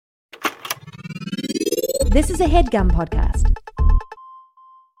This is a HeadGum podcast.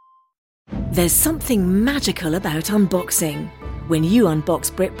 There's something magical about unboxing. When you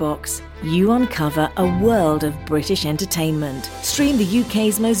unbox BritBox, you uncover a world of British entertainment. Stream the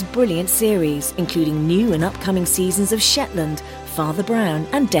UK's most brilliant series, including new and upcoming seasons of Shetland, Father Brown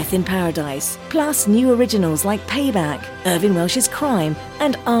and Death in Paradise. Plus new originals like Payback, Irving Welsh's Crime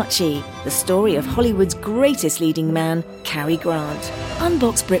and Archie, the story of Hollywood's greatest leading man, Cary Grant.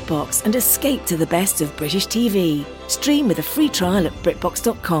 Unbox BritBox and escape to the best of British TV. Stream with a free trial at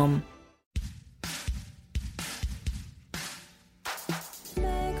BritBox.com.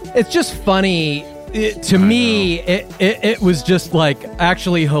 It's just funny. To me, it was just like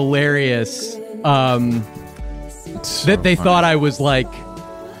actually hilarious that they thought I was like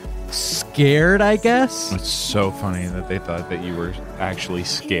scared, I guess. It's so funny that they thought that you were actually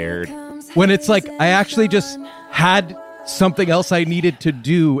scared. When it's like I actually just had something else I needed to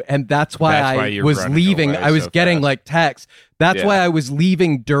do, and that's why I was leaving. I was getting like texts. That's why I was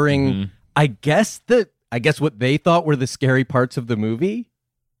leaving during I guess what they thought were the scary parts of the movie.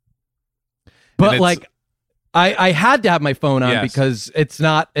 But like, I had to have my phone on because it's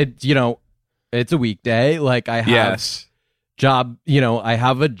not, it's a weekday. Like I have job, I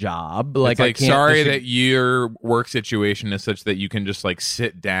have a job. Like, I can't. Sorry that your work situation is such that you can just like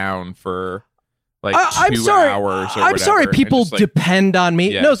sit down for like 2 hours. Or I'm sorry, people depend on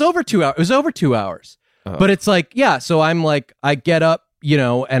me. No, it's over 2 hours. It was over 2 hours. But it's like, so I'm like, I get up,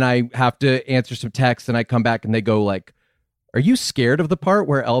 and I have to answer some texts, and I come back and they go like, are you scared of the part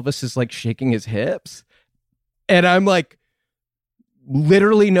where Elvis is like shaking his hips? And I'm like,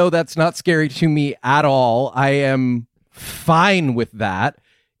 literally, no, that's not scary to me at all. I am fine with that,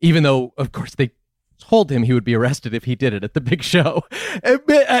 even though, of course, they told him he would be arrested if he did it at the big show.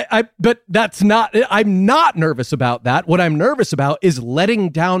 But that's not, I'm not nervous about that. What I'm nervous about is letting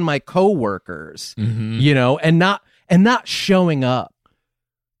down my coworkers, and not showing up.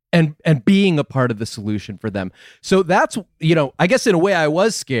 And being a part of the solution for them. So that's, I guess in a way I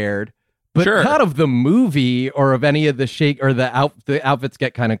was scared, but not of the movie or of any of the the outfits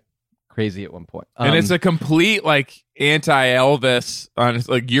get kind of crazy at one point. And it's a complete like anti-Elvis on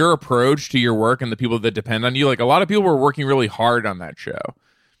like your approach to your work and the people that depend on you. Like a lot of people were working really hard on that show.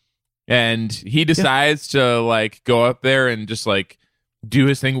 And he decides to like go up there and just like do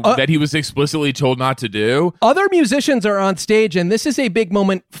his thing that he was explicitly told not to do. Other musicians are on stage, and this is a big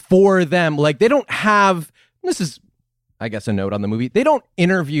moment for them. Like, they don't have... This is, I guess, a note on the movie. They don't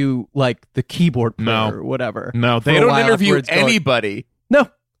interview, like, the keyboard player or whatever. No, they don't interview anybody. No,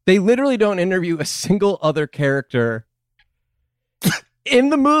 they literally don't interview a single other character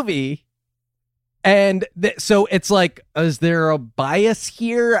in the movie. And so it's like, is there a bias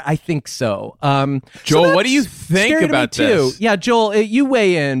here? I think so. Joel, what do you think about this? Yeah, Joel, you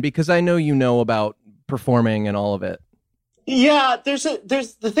weigh in because I know you know about performing and all of it. Yeah, there's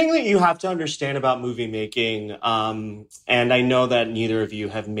the thing that you have to understand about movie making. And I know that neither of you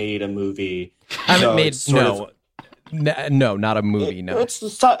have made a movie. I haven't made no, not a movie. No,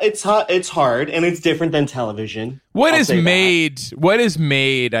 it's hard and it's different than television. What is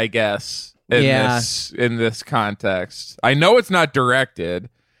made? I guess. In this context, I know it's not directed.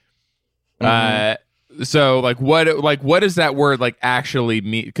 So like what does that word like actually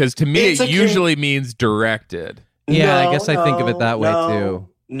mean? Because to me, it usually means directed. Yeah, I guess I think of it that way too.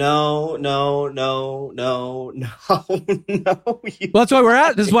 No. Well, that's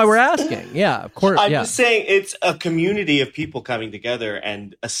why this is why we're asking. Yeah, of course. I'm just saying it's a community of people coming together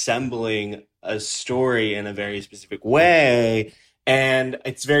and assembling a story in a very specific way. And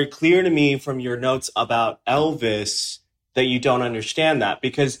it's very clear to me from your notes about Elvis that you don't understand that,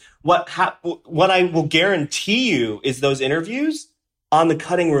 because what I will guarantee you is those interviews on the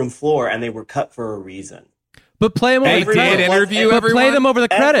cutting room floor, and they were cut for a reason. But play them over the credits. Play them over the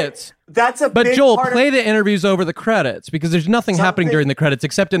credits. But Joel, play the interviews over the credits, because there's nothing happening during the credits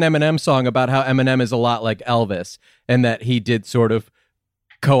except an Eminem song about how Eminem is a lot like Elvis and that he did sort of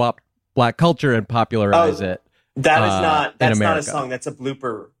co-opt black culture and popularize it. That's not a song. That's a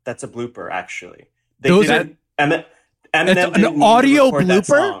blooper. That's a blooper, actually. Eminem an audio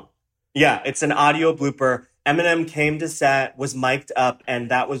blooper? Yeah, it's an audio blooper. Eminem came to set, was mic'd up, and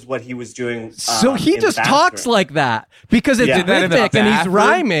that was what he was doing. So he just talks like that because it's rhythmic and he's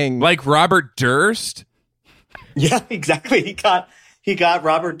rhyming. Like Robert Durst? Yeah, exactly. He got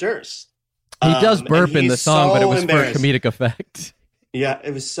Robert Durst. He does burp in the song, but it was for comedic effect. Yeah,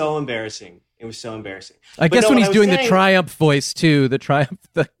 it was so embarrassing. I guess when he's doing the Triumph voice too,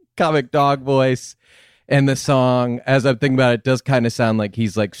 the comic dog voice, and the song, as I'm thinking about it, does kind of sound like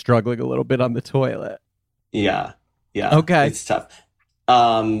he's like struggling a little bit on the toilet. Yeah. Okay. It's tough.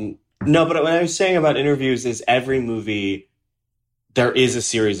 No, but what I was saying about interviews is every movie, there is a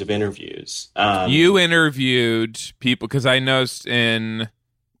series of interviews. You interviewed people, because I noticed in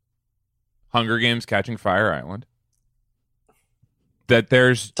Hunger Games Catching Fire Island that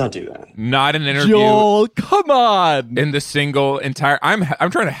there's don't do that. Not an interview. Joel, come on. In the single entire, I'm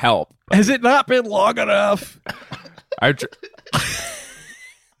trying to help. Has it not been long enough?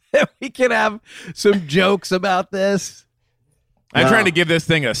 We can have some jokes about this. I'm trying to give this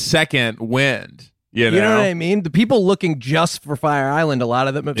thing a second wind. You know what I mean? The people looking just for Fire Island, a lot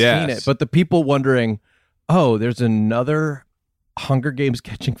of them have seen it. But the people wondering, oh, there's another Hunger Games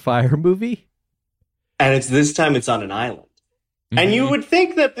Catching Fire movie? And this time it's on an island. Mm-hmm. And you would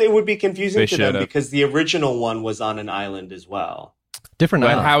think that it would be confusing to them because the original one was on an island as well. Different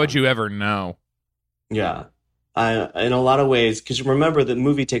island. How would you ever know? Yeah. In a lot of ways, because remember, the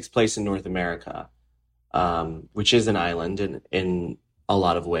movie takes place in North America, which is an island in a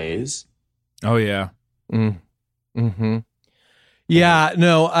lot of ways. Oh, yeah. Mm-hmm. Yeah,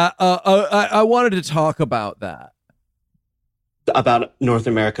 no, I wanted to talk about that. About North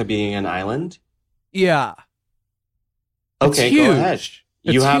America being an island? Yeah. Okay, it's huge. Go ahead.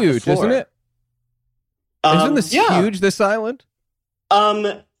 It's have huge, isn't it? Isn't this huge, this island?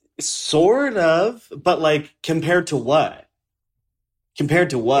 Sort of, but like compared to what? Compared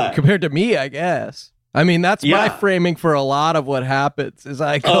to me, I guess. I mean, that's my framing for a lot of what happens is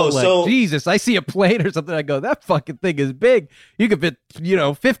I go Jesus, I see a plane or something. I go, that fucking thing is big. You could fit,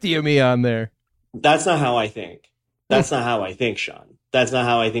 50 of me on there. That's not how I think. That's not how I think, Sean. That's not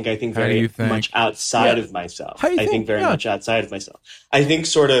how I think. I think very much outside of myself. I think very much outside of myself. I think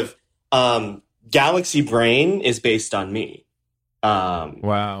sort of Galaxy Brain is based on me.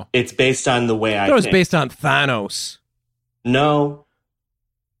 Wow. It's based on the way I think. It was think. based on Thanos. No,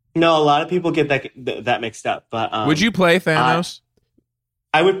 a lot of people get that mixed up. But would you play Thanos?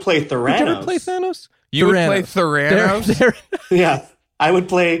 I would play Theranos. Would you ever play Thanos? You would play Theranos? Yeah. I would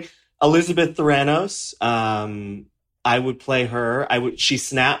play Elizabeth Theranos. I would play her. She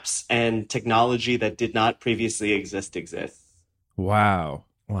snaps, and technology that did not previously exists. Wow.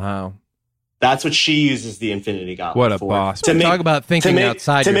 That's what she uses the Infinity Gauntlet What a for. boss. Talk about thinking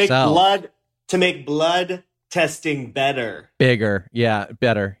outside yourself. To make blood testing better. Bigger. Yeah,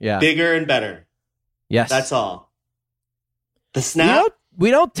 better. Yeah. Bigger and better. Yes. That's all. The snap. We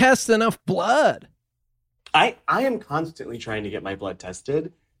don't test enough blood. I am constantly trying to get my blood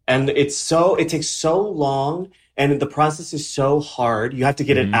tested, and it takes so long, and the process is so hard. You have to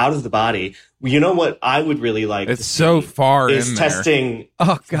get it out of the body. You know what I would really like? It's so far in there. Is testing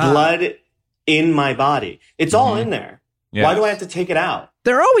blood in my body. It's all in there. Yes. Why do I have to take it out?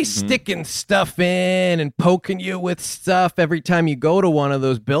 They're always sticking stuff in and poking you with stuff every time you go to one of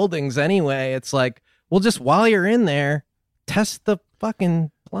those buildings anyway. It's like, well, just while you're in there, test the fucking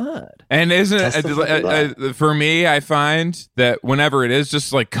blood. And isn't it, for me, I find that whenever it is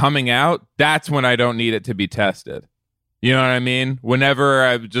just like coming out, that's when I don't need it to be tested. You know what I mean? Whenever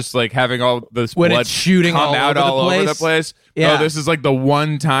I'm just like having all this when blood it's shooting come out all over the place. Yeah. Oh, this is like the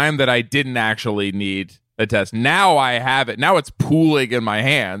one time that I didn't actually need a test. Now I have it. Now it's pooling in my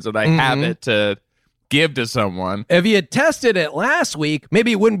hands, and I have it to give to someone. If you had tested it last week,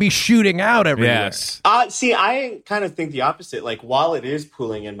 maybe it wouldn't be shooting out everywhere. Yes. See, I kind of think the opposite. Like, while it is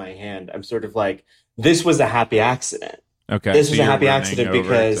pooling in my hand, I'm sort of like, this was a happy accident. Okay. This was a happy accident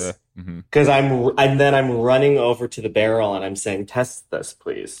because I'm running over to the barrel and I'm saying, test this,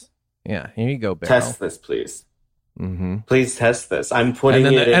 please. Yeah, here you go, barrel. Test this, please. Please test this. I'm putting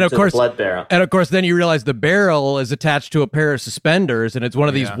it into the blood barrel. And of course, then you realize the barrel is attached to a pair of suspenders, and it's one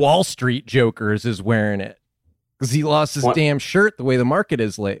of these Wall Street jokers is wearing it because he lost his damn shirt the way the market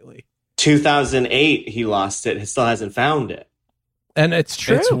is lately. 2008, he lost it. He still hasn't found it. And it's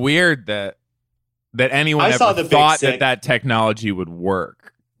true. It's weird that anyone ever thought that technology would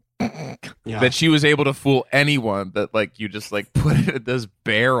work. That she was able to fool anyone, that like you just like put it in this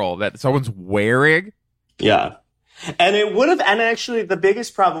barrel that someone's wearing. Yeah. And it would have, and actually the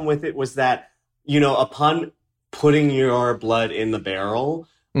biggest problem with it was that, upon putting your blood in the barrel,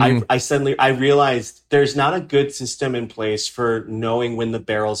 I realized there's not a good system in place for knowing when the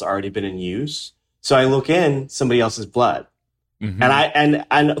barrel's already been in use. So I look in somebody else's blood.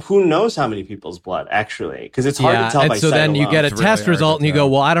 And who knows how many people's blood, actually, because it's hard to tell by sight. So then you alone. get a test result and you go,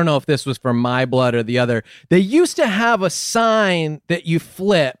 well, I don't know if this was from my blood or the other. They used to have a sign that you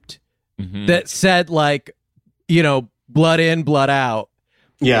flipped that said like, blood in, blood out.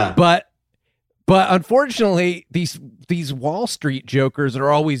 Yeah. But unfortunately, these Wall Street jokers are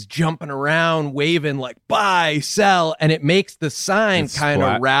always jumping around, waving like buy, sell, and it makes the sign kind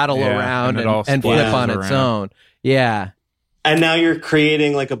of rattle around and flip on its own. Yeah. And now you're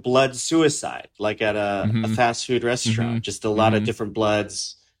creating like a blood suicide, like at a fast food restaurant, just a lot of different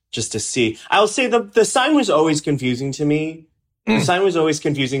bloods just to see. I'll say the sign was always confusing to me. The sign was always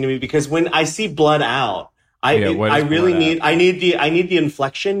confusing to me because when I see blood out, I really need the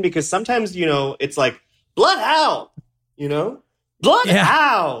inflection, because sometimes, it's like blood out, blood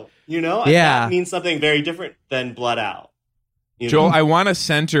out, and that means something very different than blood out. Joel, I want to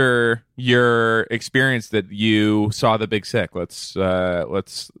center your experience that you saw The Big Sick. Let's talk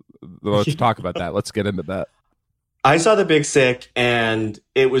about that. Let's get into that. I saw The Big Sick, and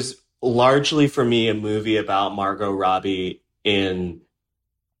it was largely for me a movie about Margot Robbie in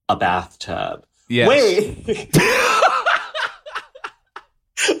a bathtub. Yes. Wait,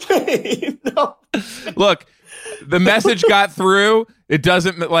 no. Look, the message got through. It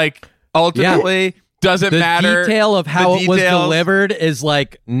doesn't ultimately. Yeah. Doesn't matter. The detail of how it was delivered is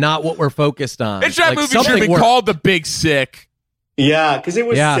not what we're focused on. It's that movie should have been called The Big Sick. Yeah, because it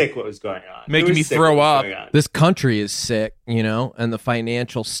was sick what was going on. Making me throw up. This country is sick, and the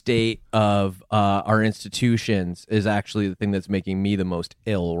financial state of our institutions is actually the thing that's making me the most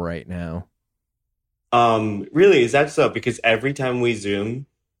ill right now. Really, is that so? Because every time we Zoom,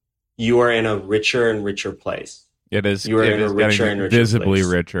 you are in a richer and richer place. It is. You are in a richer and richer visibly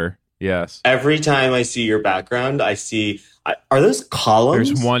place. Richer. Yes. Every time I see your background, I see... are those columns?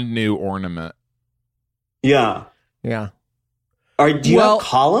 There's one new ornament. Yeah. Yeah. Do you have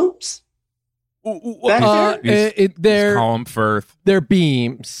columns? Back there? They're column firth. They're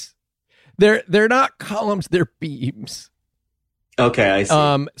beams. They're not columns. They're beams. Okay, I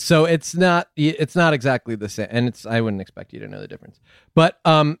see. So it's not exactly the same, and I wouldn't expect you to know the difference. But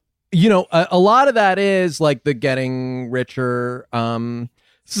a lot of that is like the getting richer.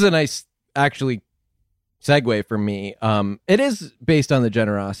 This is a nice, actually, segue for me. It is based on the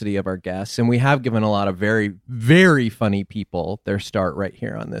generosity of our guests, and we have given a lot of very, very funny people their start right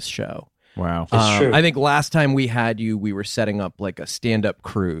here on this show. Wow. It's true. I think last time we had you, we were setting up like a stand-up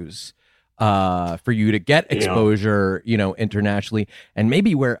cruise for you to get exposure, internationally. And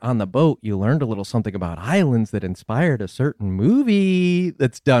maybe where on the boat you learned a little something about islands that inspired a certain movie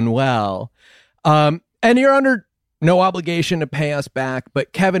that's done well. And you're under no obligation to pay us back.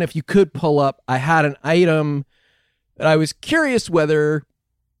 But Kevin, if you could pull up, I had an item that I was curious whether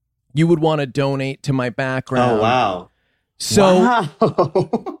you would want to donate to my background. Oh, wow. So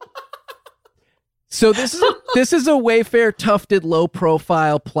this is a Wayfair tufted low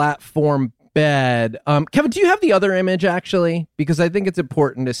profile platform bed. Kevin, do you have the other image actually? Because I think it's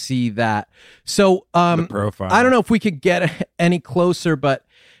important to see that. So the profile. I don't know if we could get any closer, but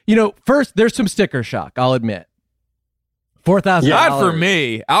first there's some sticker shock, I'll admit. $4,000. Not for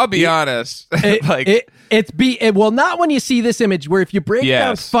me. I'll be honest. Well, not when you see this image where if you break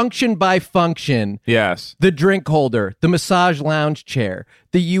down function by function, the drink holder, the massage lounge chair,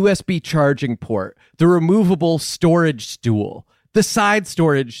 the USB charging port, the removable storage stool, the side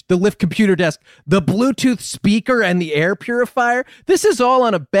storage, the lift computer desk, the Bluetooth speaker, and the air purifier. This is all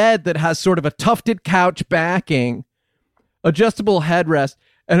on a bed that has sort of a tufted couch backing, adjustable headrest,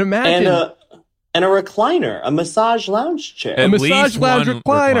 and imagine... And a recliner, a massage lounge chair. A massage lounge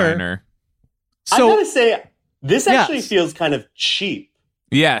recliner. So, I gotta say, this actually feels kind of cheap.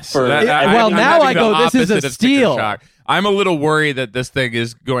 Yes. Now I go, this is a steal. I'm a little worried that this thing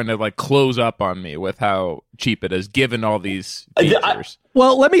is going to close up on me with how cheap it is, given all these features.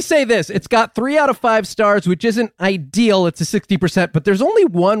 Well, let me say this. It's got 3 out of 5 stars, which isn't ideal. It's a 60%, but there's only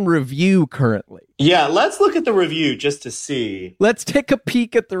one review currently. Yeah, let's look at the review just to see. Let's take a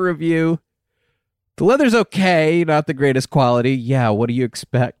peek at the review. The leather's okay, not the greatest quality. Yeah, what do you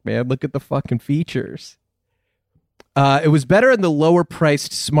expect, man? Look at the fucking features. It was better in the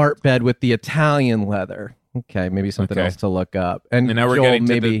lower-priced smart bed with the Italian leather. Okay, maybe something else to look up. And now we're Joel,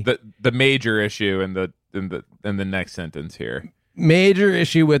 getting to the major issue in the next sentence here. Major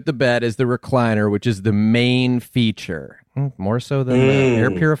issue with the bed is the recliner, which is the main feature. More so than the air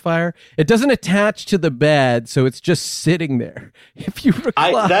purifier. It doesn't attach to the bed, so it's just sitting there. If you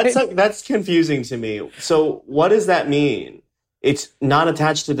recline... That's confusing to me. So what does that mean? It's not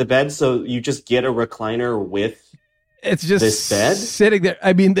attached to the bed, so you just get a recliner with it's just this bed? Sitting there.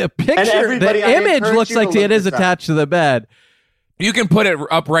 I mean, the picture, the image looks like it is attached to the bed. You can put it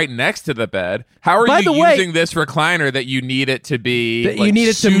up right next to the bed. How are you using this recliner that you need it to be? That you need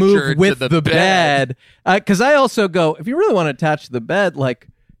it to move with the bed. Because I also go, if you really want to attach to the bed,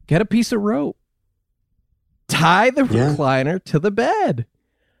 get a piece of rope, tie the recliner to the bed.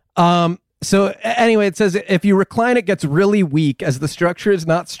 So anyway, it says if you recline, it gets really weak as the structure is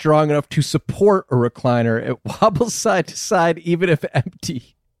not strong enough to support a recliner. It wobbles side to side, even if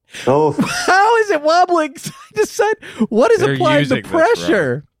empty. Oh, How is it wobbling? I just said, what is They're applying the using this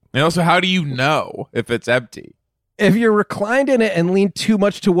pressure? And also, how do you know if it's empty? If you're reclined in it and lean too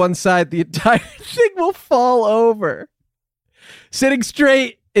much to one side, the entire thing will fall over. Sitting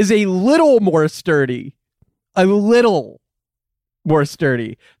straight is a little more sturdy. A little more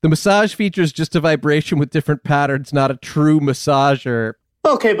sturdy. The massage feature is just a vibration with different patterns, not a true massager.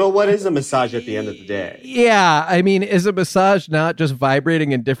 okay, but what is a massage at the end of the day? Yeah, I mean, is a massage not just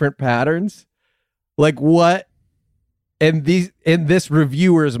vibrating in different patterns? Like what in this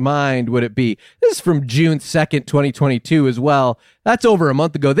reviewer's mind would it be? This is from June 2nd, 2022 as well. That's over a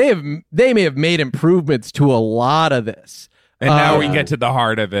month ago. They may have made improvements to a lot of this. And now we get to the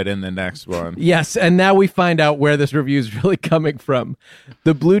heart of it in the next one. Yes, and now we find out where this review is really coming from.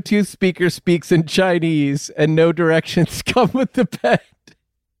 The Bluetooth speaker speaks in Chinese, and no directions come with the bed.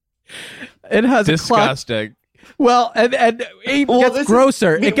 It has disgusting. A clock. Well, and it gets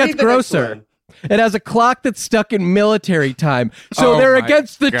grosser. It gets grosser. It has a clock that's stuck in military time. So they're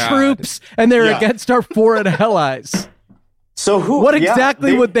against the troops, and they're against our foreign allies. So what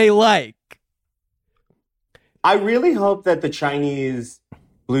exactly would they like? I really hope that the Chinese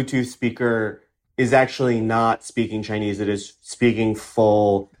Bluetooth speaker is actually not speaking Chinese. It is speaking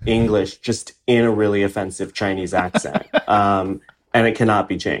full English, just in a really offensive Chinese accent. And it cannot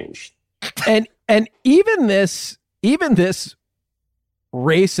be changed. And even this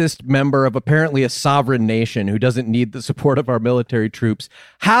racist member of apparently a sovereign nation who doesn't need the support of our military troops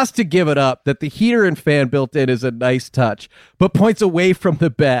has to give it up that the heater and fan built in is a nice touch, but points away from the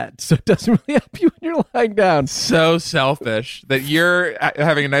bed, so it doesn't really help you when you're lying down. So selfish that you're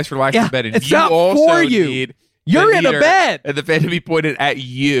having a nice relaxing bed, and it's you not also for you. need You're in a bed, and the fan to be pointed at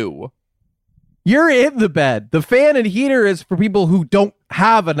you. You're in the bed. The fan and heater is for people who don't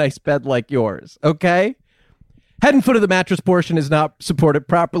have a nice bed like yours, okay? Head and foot of the mattress portion is not supported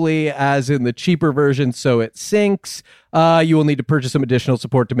properly as in the cheaper version, so it sinks. You will need to purchase some additional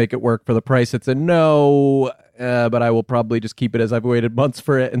support to make it work for the price. It's a no, but I will probably just keep it as I've waited months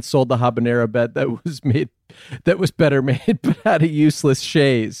for it and sold the habanero bed that was better made, but had a useless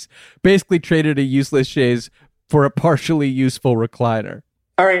chaise. Basically traded a useless chaise for a partially useful recliner.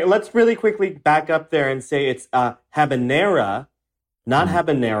 All right, let's really quickly back up there and say it's a habanera, not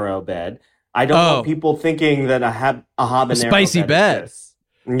habanero bed. I don't want people thinking that a habanero spicy bed.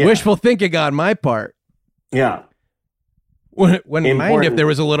 Yeah. Wishful thinking on my part. Yeah. Wouldn't mind if there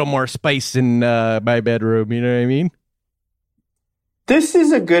was a little more spice in my bedroom. You know what I mean? This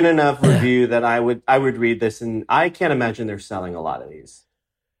is a good enough review that I would read this, and I can't imagine they're selling a lot of these.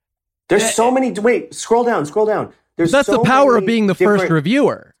 There's so many. Wait, scroll down. That's the power of being the first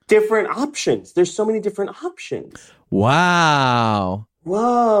reviewer. Different options. There's so many different options. Wow.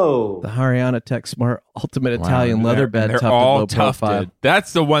 Whoa. The Haryana Tech Smart Ultimate Italian leather bed, they're tufted, all low profile. tufted.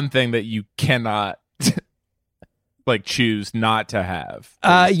 That's the one thing that you cannot choose not to have.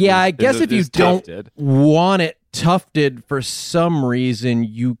 I guess if you don't want it tufted for some reason,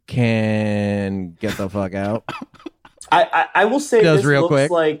 you can get the fuck out. I will say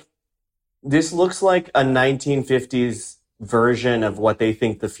this looks like a 1950s version of what they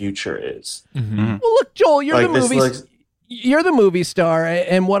think the future is. Mm-hmm. Well, look, Joel, you're the movie star,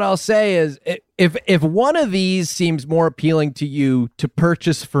 and what I'll say is, if one of these seems more appealing to you to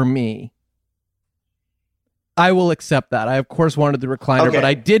purchase for me, I will accept that. I, of course, wanted the recliner, but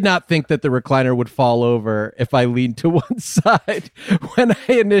I did not think that the recliner would fall over if I leaned to one side when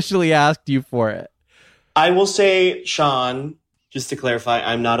I initially asked you for it. I will say, Sean, just to clarify,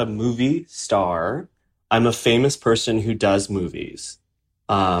 I'm not a movie star. I'm a famous person who does movies.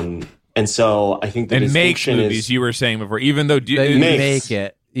 And so I think the distinction makes movies. Is, you were saying before, even though you make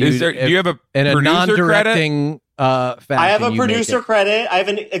it. Do you have a non-directing fashion? I have a producer credit. I have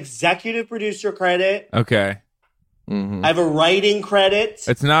an executive producer credit. Okay. I have a writing credit.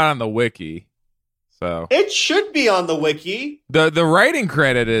 It's not on the wiki, so it should be on the wiki. The writing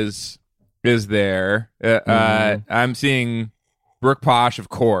credit is there. I'm seeing Brooke Posh, of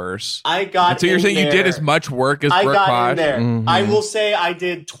course. I got. So you're saying you did as much work as Brooke Posh? I got in there. Mm-hmm. I will say I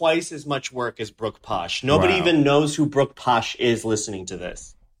did twice as much work as Brooke Posh. Nobody even knows who Brooke Posh is listening to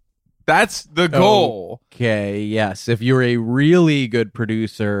this. That's the goal. Okay, yes. If you're a really good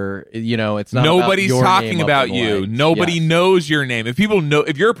producer, it's not. Nobody's about talking about you. Nobody knows your name. If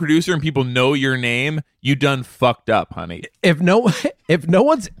you're a producer and people know your name, you done fucked up, honey. If no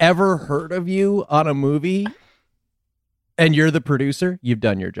one's ever heard of you on a movie, and you're the producer, you've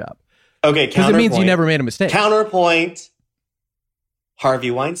done your job. Okay, because it means you never made a mistake. Counterpoint: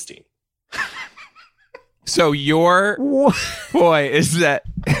 Harvey Weinstein. So your boy is that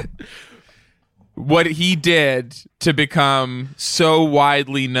what he did to become so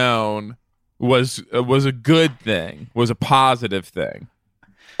widely known was a good thing, was a positive thing.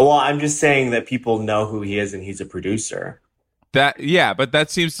 Well, I'm just saying that people know who he is and he's a producer. But that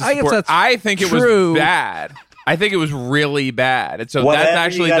seems to support. I think it was bad. I think it was really bad. And so whatever that's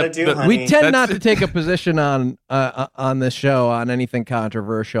actually we tend not to take a position on this show on anything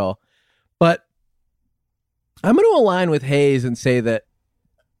controversial, but I'm going to align with Hayes and say that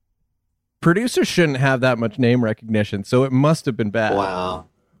producers shouldn't have that much name recognition, so it must have been bad.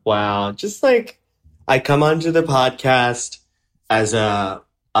 Wow. Just like I come onto the podcast as a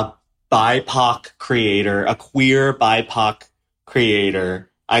BIPOC creator, a queer BIPOC creator.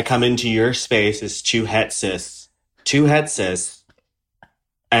 I come into your space as two het cis,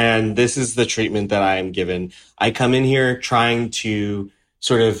 and this is the treatment that I am given. I come in here trying to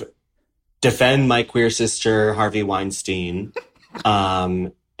sort of defend my queer sister, Harvey Weinstein,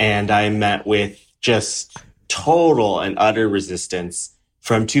 and I met with just total and utter resistance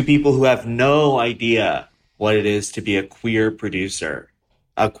from two people who have no idea what it is to be a queer producer,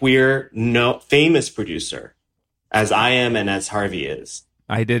 a queer, famous producer, as I am and as Harvey is.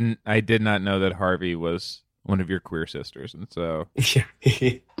 I did not know that Harvey was one of your queer sisters, and so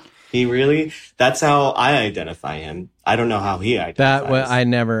he really. That's how I identify him. I don't know how he identifies. I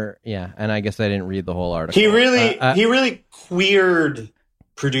never. Yeah, and I guess I didn't read the whole article. He really queered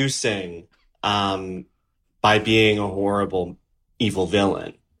producing by being a horrible, evil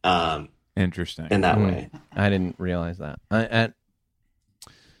villain. Interesting in that way. I didn't realize that.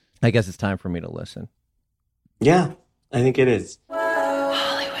 I guess it's time for me to listen. Yeah, I think it is.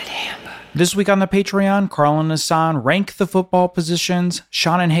 This week on the Patreon, Carl and Hassan rank the football positions,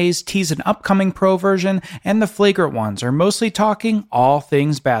 Sean and Hayes tease an upcoming pro version, and the Flagrant Ones are mostly talking all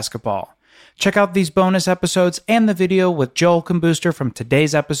things basketball. Check out these bonus episodes and the video with Joel Booster from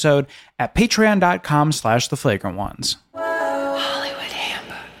today's episode at patreon.com/theflagrantones.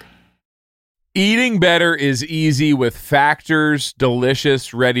 Eating better is easy with Factor's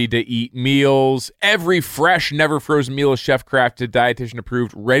delicious, ready-to-eat meals. Every fresh, never frozen meal is chef-crafted,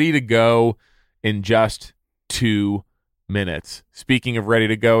 dietitian-approved, ready to go in just 2 minutes. Speaking of ready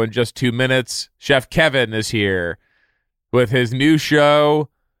to go in just 2 minutes, Chef Kevin is here with his new show,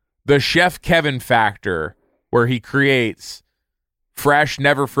 The Chef Kevin Factor, where he creates fresh,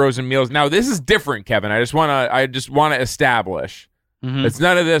 never frozen meals. Now, this is different, Kevin. I just want to establish. Mm-hmm. It's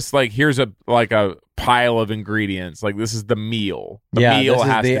none of this like here's a pile of ingredients. Like this is the meal. The meal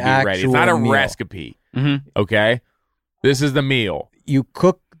has to be ready. It's not a recipe. Mm-hmm. Okay, this is the meal. You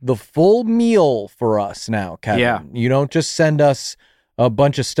cook the full meal for us now, Kevin. Yeah. You don't just send us a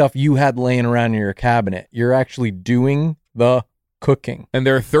bunch of stuff you had laying around in your cabinet. You're actually doing the cooking. And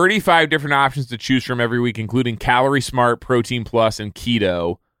there are 35 different options to choose from every week, including Calorie Smart, Protein Plus, and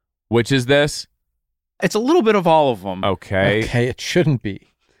Keto. Which is this? It's a little bit of all of them. Okay, it shouldn't be.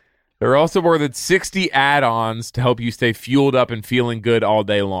 There are also more than 60 add-ons to help you stay fueled up and feeling good all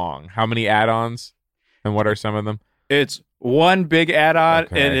day long. How many add-ons? And what are some of them? It's one big add-on,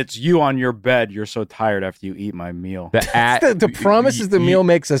 and it's you on your bed. You're so tired after you eat my meal. The promise is the meal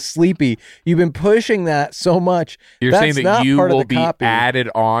makes us sleepy. You've been pushing that so much. You're saying that you will be added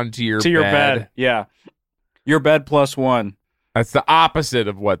on to your bed. Yeah. Your bed plus one. That's the opposite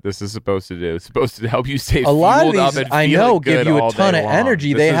of what this is supposed to do. It's supposed to help you stay fueled up and feeling good. I know, give you a ton of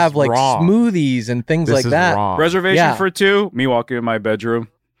energy. They have like smoothies and things like that. Wrong. Reservation for two. Me walking in my bedroom.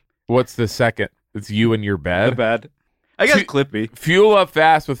 What's the second? It's you in your bed. The bed. I guess Clippy. Fuel up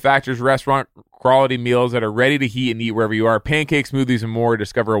fast with Factor's restaurant quality meals that are ready to heat and eat wherever you are. Pancakes, smoothies, and more.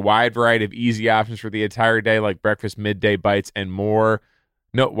 Discover a wide variety of easy options for the entire day, like breakfast, midday bites, and more.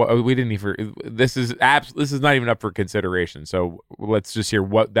 No, we didn't even. This is not even up for consideration. So let's just hear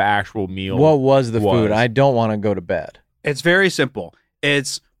what the actual meal. What was the food? I don't want to go to bed. It's very simple.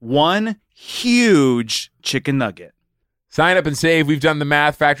 It's one huge chicken nugget. Sign up and save. We've done the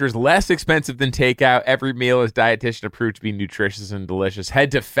math. Factor is less expensive than takeout. Every meal is dietitian approved to be nutritious and delicious.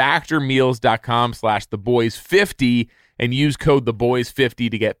 Head to factormeals.com/theboys50 and use code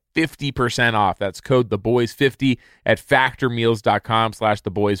THEBOYS50 to get 50% off. That's code THEBOYS50 at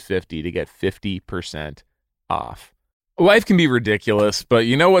factormeals.com/THEBOYS50 to get 50% off. Life can be ridiculous, but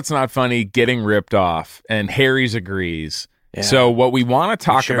you know what's not funny? Getting ripped off. And Harry's agrees. Yeah. So what we want to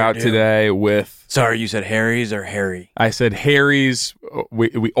talk about today with... Sorry, you said Harry's or Harry? I said Harry's.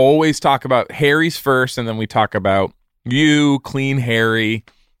 We always talk about Harry's first, and then we talk about you, Clean Harry,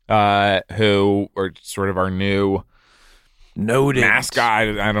 who are sort of our new... Noted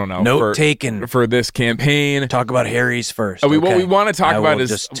mascot. I don't know. Note taken for this campaign. Talk about Harry's first. What we want to talk about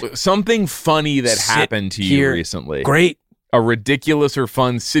is something funny that happened to you recently. Great. a ridiculous or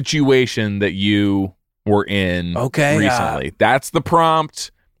fun situation that you were in recently. That's the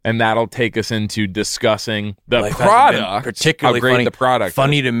prompt, and that'll take us into discussing the product. Particularly how great funny, the product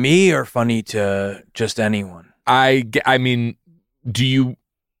funny is. to me or funny to just anyone? I mean, do you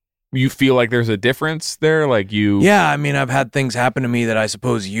feel like there's a difference there? Like you... Yeah, I mean, I've had things happen to me that I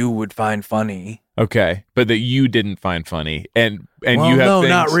suppose you would find funny. Okay, but that you didn't find funny, and well, you have no, things,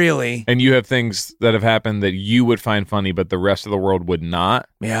 not really. And you have things that have happened that you would find funny, but the rest of the world would not.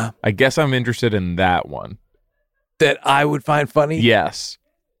 Yeah, I guess I'm interested in that one. That I would find funny. Yes,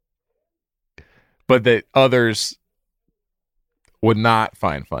 but that others would not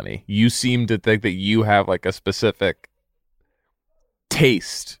find funny. You seem to think that you have like a specific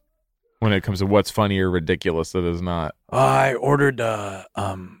taste when it comes to what's funny or ridiculous that is not. I ordered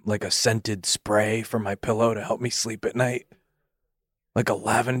like a scented spray for my pillow to help me sleep at night, like a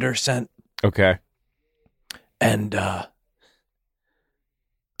lavender scent. Okay. And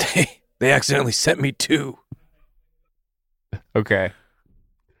they accidentally sent me 2. Okay.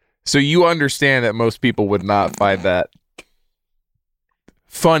 So you understand that most people would not find that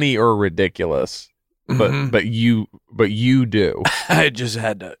funny or ridiculous. But you do. I just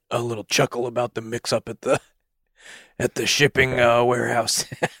had a little chuckle about the mix up at the shipping warehouse.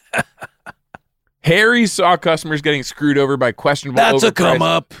 Harry saw customers getting screwed over by questionable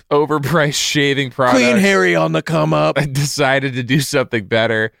overpriced shaving products. Clean Harry on the come up. And decided to do something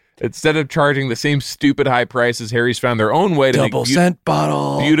better. Instead of charging the same stupid high prices, Harry's found their own way to double cent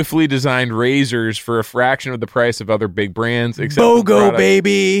bottle, beautifully designed razors for a fraction of the price of other big brands. BOGO,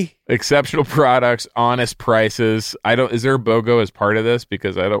 baby. Exceptional products, honest prices. Is there a BOGO as part of this?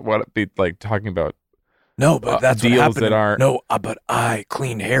 Because I don't want to be like talking about but that's deals what happened. that aren't. No, but I,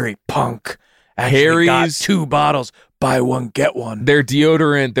 Clean Harry punk, actually got 2 bottles. Buy one, get one. Their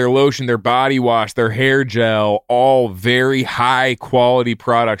deodorant, their lotion, their body wash, their hair gel, all very high quality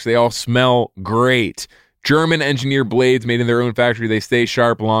products. They all smell great. German engineered blades made in their own factory. They stay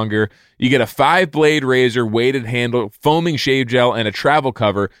sharp longer. You get a 5-blade razor, weighted handle, foaming shave gel, and a travel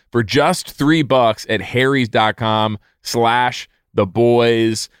cover for just $3 at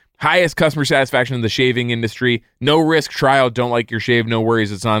harrys.com/theboys. Highest customer satisfaction in the shaving industry. No risk trial. Don't like your shave. No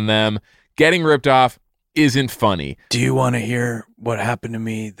worries. It's on them. Getting ripped off isn't funny. Do you want to hear what happened to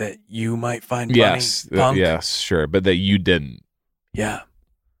me that you might find funny? Yes, yes, sure, but that you didn't. Yeah.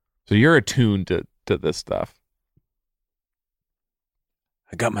 So you're attuned to this stuff.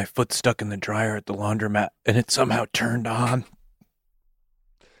 I got my foot stuck in the dryer at the laundromat, and it somehow turned on.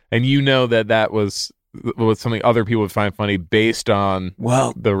 And you know that was something other people would find funny based on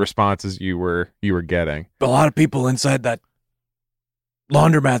the responses you were getting. A lot of people inside that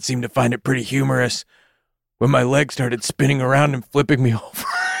laundromat seemed to find it pretty humorous when my leg started spinning around and flipping me over.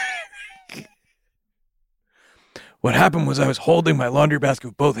 What happened was I was holding my laundry basket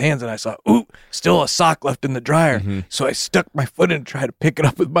with both hands, and I saw, still a sock left in the dryer. Mm-hmm. So I stuck my foot in and tried to pick it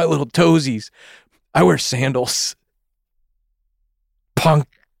up with my little toesies. I wear sandals. Punk.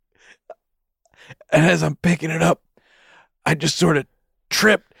 And as I'm picking it up, I just sort of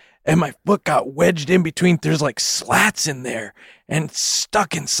tripped, and my foot got wedged in between. There's like slats in there and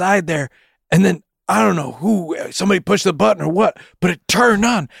stuck inside there. And then I don't know somebody pushed the button or what, but it turned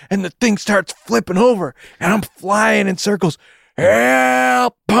on and the thing starts flipping over and I'm flying in circles.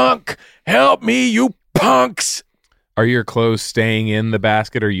 Help, punk! Help me, you punks! Are your clothes staying in the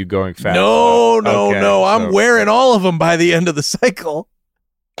basket or are you going fast? No. I'm wearing all of them by the end of the cycle.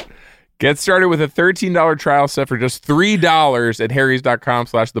 Get started with a $13 trial set for just $3 at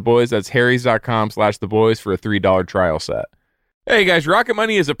harrys.com/theboys. That's harrys.com/theboys for a $3 trial set. Hey guys, Rocket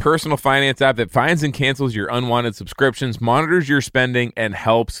Money is a personal finance app that finds and cancels your unwanted subscriptions, monitors your spending, and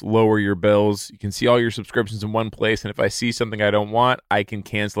helps lower your bills. You can see all your subscriptions in one place, and if I see something I don't want, I can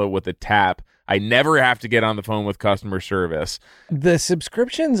cancel it with a tap. I never have to get on the phone with customer service. The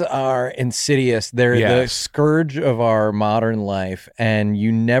subscriptions are insidious. They're the scourge of our modern life, and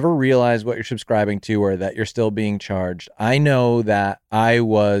you never realize what you're subscribing to or that you're still being charged. I know that I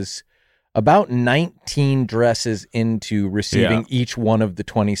was about 19 dresses into receiving each one of the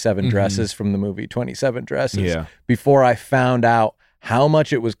 27 dresses from the movie 27 Dresses before I found out how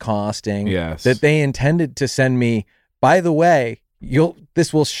much it was costing, that they intended to send me, by the way,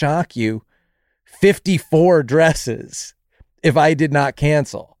 this will shock you, 54 dresses if I did not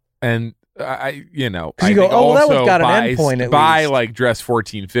cancel. And I you go, that one's got an endpoint at by least. Like dress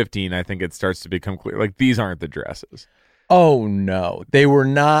 14, 15, I think it starts to become clear. Like these aren't the dresses. Oh, no. They were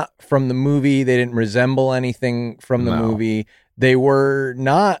not from the movie. They didn't resemble anything from the movie. They were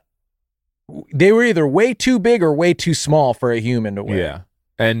not. They were either way too big or way too small for a human to wear. Yeah.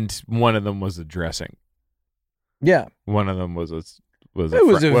 And one of them was a dressing. Yeah. One of them was a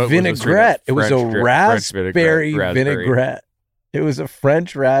vinaigrette. It was a French raspberry vinaigrette. It was a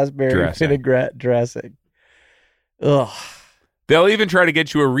French raspberry vinaigrette dressing. Ugh. They'll even try to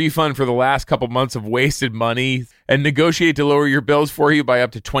get you a refund for the last couple months of wasted money and negotiate to lower your bills for you by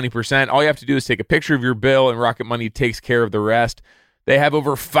up to 20%. All you have to do is take a picture of your bill, and Rocket Money takes care of the rest. They have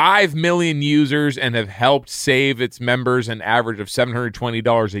over 5 million users and have helped save its members an average of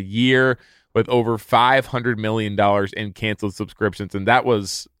 $720 a year, with over $500 million in canceled subscriptions. And that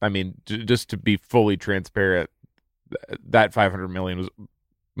was, I mean, just to be fully transparent, that $500 million was,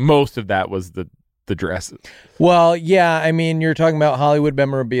 most of that was the dresses. Well, yeah, I mean, you're talking about Hollywood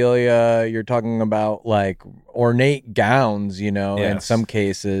memorabilia, you're talking about like ornate gowns, you know, in some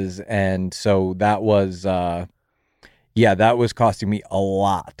cases. And so that was, that was costing me a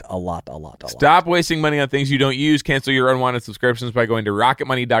lot. Stop wasting money on things you don't use. Cancel your unwanted subscriptions by going to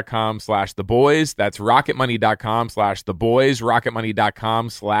rocketmoney.com/theboys. That's rocketmoney.com/theboys.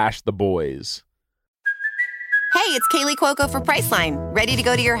 rocketmoney.com/theboys. Hey, it's Kaylee Cuoco for Priceline. Ready to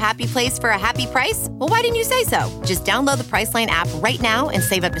go to your happy place for a happy price? Well, why didn't you say so? Just download the Priceline app right now and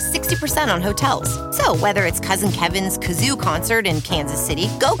save up to 60% on hotels. So whether it's Cousin Kevin's Kazoo Concert in Kansas City,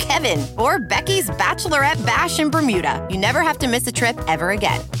 go Kevin, or Becky's Bachelorette Bash in Bermuda, you never have to miss a trip ever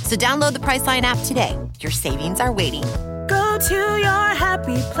again. So download the Priceline app today. Your savings are waiting. Go to your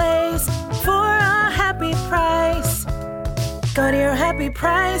happy place for a happy price. Go to your happy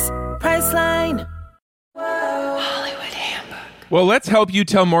price, Priceline. Hollywood Handbook. Well, let's help you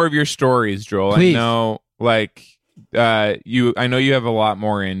tell more of your stories, Joel. Please. I know, like, I know you have a lot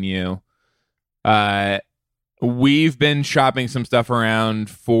more in you. We've been shopping some stuff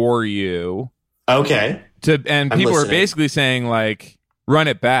around for you. Okay. And people are basically saying, like, run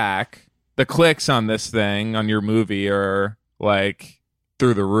it back. The clicks on this thing, on your movie, are like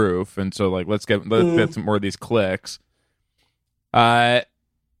through the roof. And so, like, let's get some more of these clicks.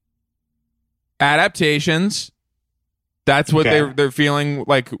 Adaptations, that's what they're feeling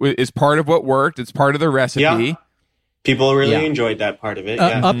like is part of what worked. It's part of the recipe. Yeah. People really enjoyed that part of it.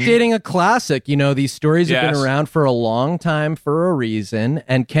 Updating a classic, you know, these stories have been around for a long time for a reason,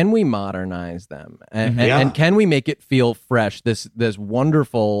 and can we modernize them? And can we make it feel fresh? This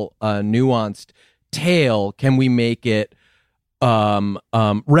wonderful, nuanced tale, can we make it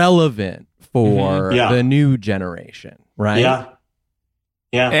relevant for the new generation, right?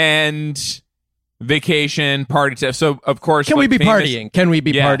 Yeah. And vacation, party stuff. So, of course, can we be partying? Can we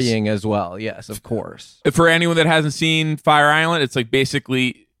be partying as well? Yes, of course. For anyone that hasn't seen Fire Island, it's like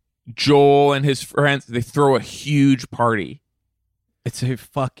basically Joel and his friends, they throw a huge party. It's a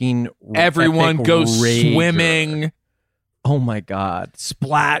fucking everyone goes rager. Swimming. Oh my God.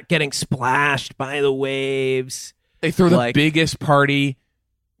 Getting splashed by the waves. They throw the biggest party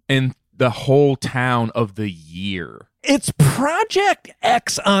in the whole town of the year. It's Project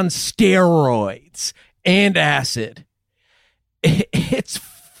X on steroids and acid. It's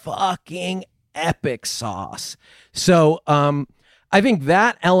fucking epic sauce. So I think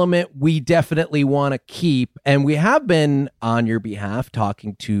that element we definitely want to keep. And we have been, on your behalf,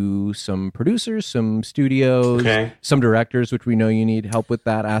 talking to some producers, some studios, some directors, which we know you need help with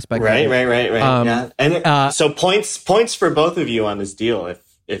that aspect. Right. Yeah. And so points for both of you on this deal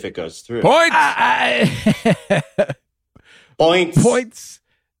if it goes through. Points! Points.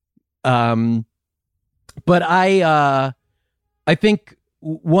 But I think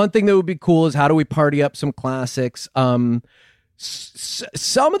one thing that would be cool is how do we party up some classics? Some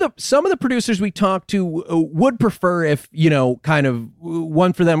of the producers we talked to would prefer if, you know, kind of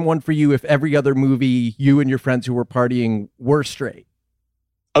one for them, one for you, if every other movie you and your friends who were partying were straight.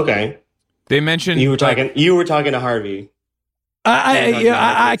 Okay. They mentioned you were talking to Harvey.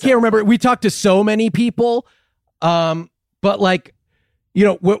 I can't remember. We talked to so many people. But like, you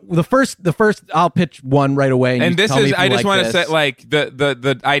know, the first, I'll pitch one right away. And this is, I just want to say, like,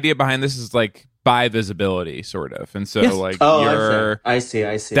 the idea behind this is like by visibility, sort of. And so, like, I see.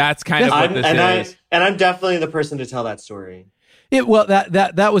 That's kind of what this is. And I'm definitely the person to tell that story. Well,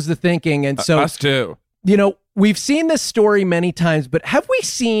 that was the thinking. And so, us too. You know, we've seen this story many times, but have we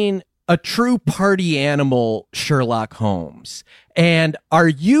seen a true party animal Sherlock Holmes? And are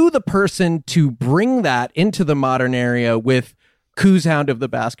you the person to bring that into the modern era with Coos Hound of the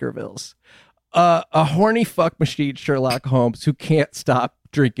Baskervilles? A horny fuck machine Sherlock Holmes who can't stop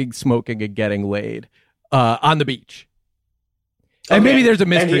drinking, smoking, and getting laid on the beach. And maybe there's a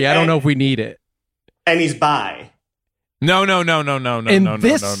mystery. I don't know if we need it. And he's bi. No. In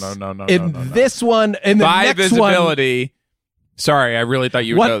this one, in the bi next visibility. One, sorry, I really thought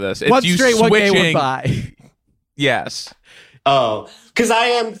you would know this. It's one you straight, switching. one gay, one bi. Yes. Oh, because I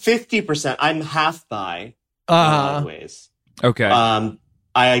am 50%. I'm half bi. in a lot of ways. Okay. I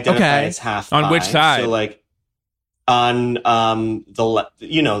identify as half bi. On which side? So like on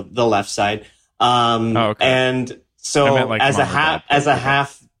the left side. Okay. And so like as a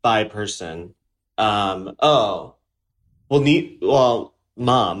half bi person, mom,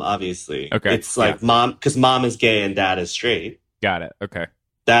 obviously. Okay. It's like mom, because mom is gay and dad is straight. Got it. Okay.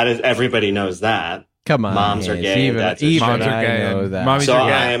 That is, everybody knows that. Come on, moms are gay. Even moms are gay. Know that. Mommies so are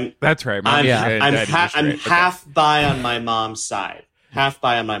gay. That's right. I'm half bi on my mom's side. Half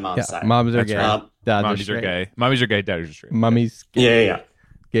bi on my mom's side. Moms are gay. Right. Mommies are gay. Mommies are gay. Daddies are straight. Mummies. Gay. Yeah.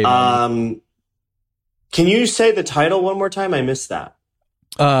 Gay can you say the title one more time? I missed that.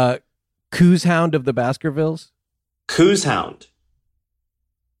 Coos Hound of the Baskervilles. Coos Hound.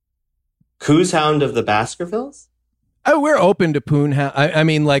 Coos Hound of the Baskervilles? Oh, we're open to Poon Hound. I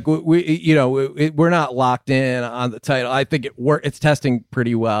mean, like we're not locked in on the title. I think it's testing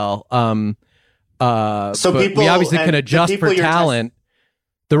pretty well. So people, we obviously can adjust for talent.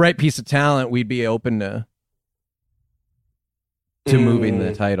 The right piece of talent, we'd be open to moving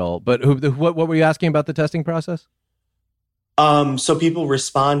the title. But what were you asking about the testing process? So people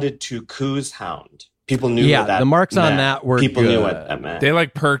responded to Coos Hound. People knew what that the marks meant. On that were people good. Knew what that meant. They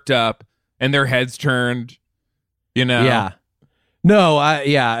like perked up and their heads turned. You know? Yeah. No,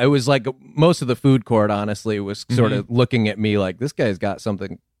 it was like most of the food court, honestly, was sort of looking at me like, this guy's got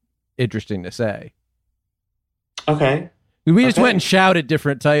something interesting to say. Okay. We just went and shouted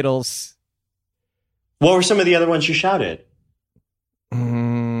different titles. What were some of the other ones you shouted?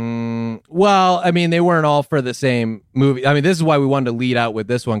 Well, I mean, they weren't all for the same movie. I mean, this is why we wanted to lead out with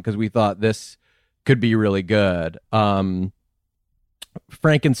this one, because we thought this could be really good. Frankenstone.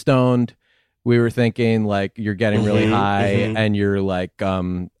 We were thinking like you're getting really high and you're like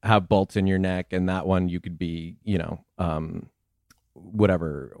have bolts in your neck, and that one you could be,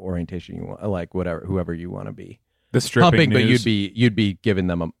 whatever orientation you want, like whoever you want to be. The stripping pumping, news. But you'd be giving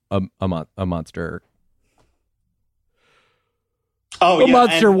them a monster. Oh,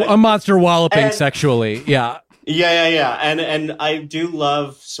 a monster walloping sexually. Yeah. Yeah. And I do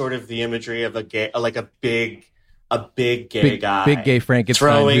love sort of the imagery of a gay, like a big gay guy, big gay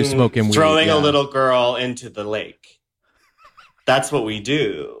Frankenstein who's smoking weed, throwing a little girl into the lake. That's what we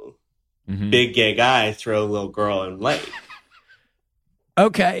do. Big gay guy throw a little girl in lake.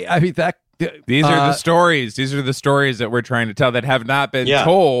 Okay, I mean that. These are the stories. These are the stories that we're trying to tell that have not been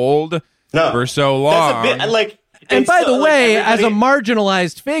told for so long. That's a bit like. And by the way, everybody... as a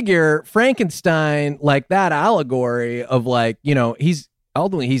marginalized figure, Frankenstein, like that allegory of like, he's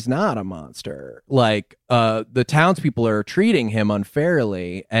not a monster. Like the townspeople are treating him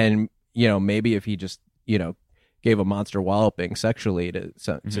unfairly, and maybe if he just gave a monster walloping sexually to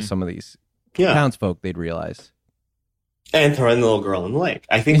some of these townsfolk, they'd realize. And throwing the little girl in the lake.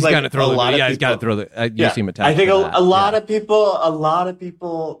 I think he's like got to throw a lot of people, he's got to throw the. You seem attached. I think to a lot of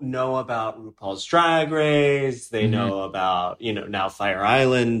people know about RuPaul's Drag Race. They know about now Fire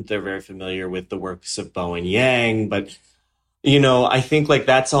Island. They're very familiar with the works of Bowen Yang, but I think like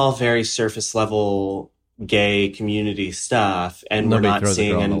that's all very surface level gay community stuff, and nobody we're not throws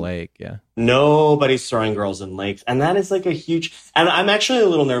seeing a girl in the lake. Yeah, nobody's throwing girls in lakes, and that is like a huge. And I'm actually a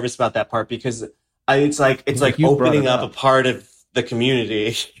little nervous about that part because. It's like opening up a part of the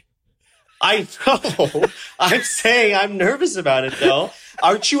community. I know. I'm saying I'm nervous about it, though.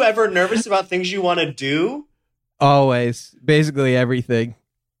 Aren't you ever nervous about things you want to do? Always. Basically everything.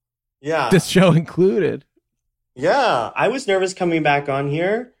 Yeah. This show included. Yeah. I was nervous coming back on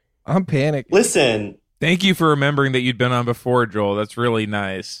here. I'm panicking. Listen. Thank you for remembering that you'd been on before, Joel. That's really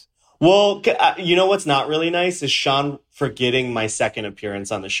nice. Well, you know what's not really nice is Sean forgetting my second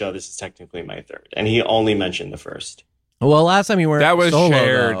appearance on the show. This is technically my third, and he only mentioned the first. Well, last time you weren't that was solo,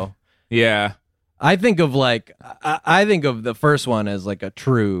 shared. Though. Yeah, I think of the first one as like a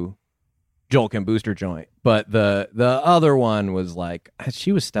true Joel Kim Booster joint, but the other one was like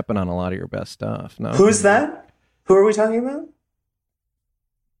she was stepping on a lot of your best stuff. No, who's that? Who are we talking about?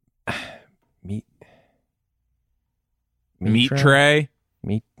 Meat Tray.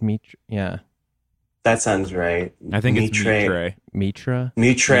 Meat, yeah. That sounds right. I think it's Mitra. Mitra?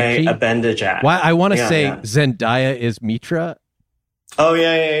 Mitra Abendajak. Why I want to say Zendaya is Mitra. Oh,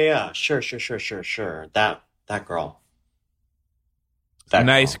 yeah. Sure. That girl.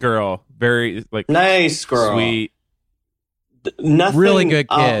 Nice girl. Very, nice girl. Sweet. Nothing. Really good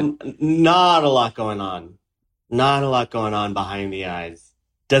kid. Not a lot going on. Not a lot going on behind the eyes.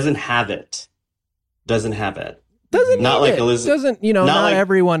 Doesn't have it. Doesn't not like Elizabeth. Doesn't not like,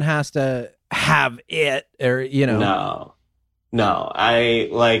 everyone has to have it or No. I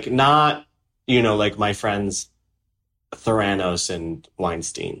like not like my friends Theranos and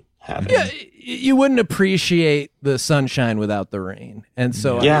Weinstein happen. Yeah, you wouldn't appreciate the sunshine without the rain. And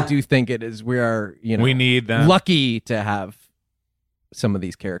so I do think we need them. Lucky to have some of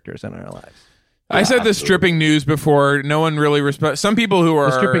these characters in our lives. I said the stripping news before. No one really some people who are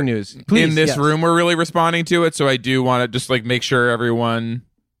the stripping news in this room were really responding to it. So I do want to just like make sure everyone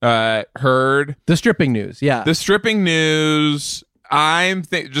heard the stripping news. Yeah, the stripping news.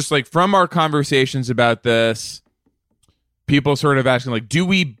 Just like from our conversations about this, people sort of asking like,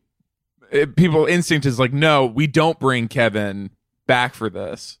 people instinct is like, no, we don't bring Kevin back for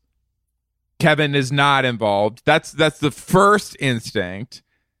this. Kevin is not involved. That's the first instinct.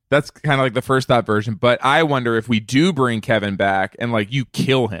 That's kind of like the first thought version. But I wonder if we do bring Kevin back and like you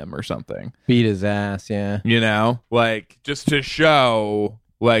kill him or something. Beat his ass, yeah. You know, like just to show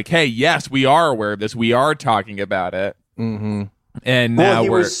like, hey, yes, we are aware of this. We are talking about it. Mm-hmm. And now he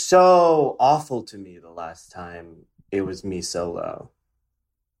was so awful to me the last time it was me solo.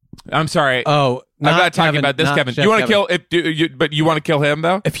 I'm sorry. Oh, I'm not talking about this Kevin. You want to kill but you want to kill him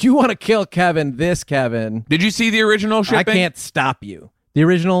though? If you want to kill Kevin, this Kevin. Did you see the original shipping? I can't stop you. The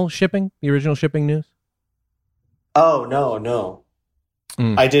original shipping news? Oh, no.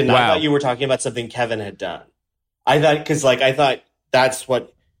 I didn't. Wow. I thought you were talking about something Kevin had done. I thought that's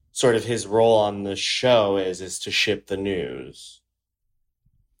what sort of his role on the show is to ship the news.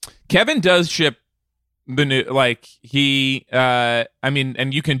 Kevin does ship the news. Like he,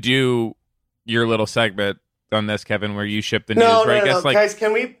 and you can do your little segment on this, Kevin, where you ship the news. No, right? no. Guys,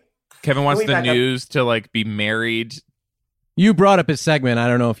 can we? Kevin wants the news to like be married. You brought up his segment. I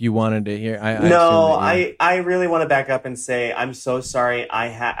don't know if you wanted to hear. I really want to back up and say I'm so sorry.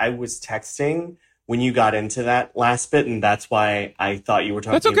 I was texting when you got into that last bit, and that's why I thought you were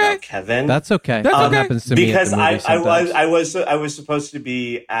talking about Kevin. That's okay. That happens to me because I was supposed to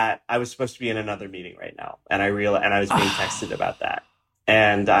be in another meeting right now, and I was being texted about that,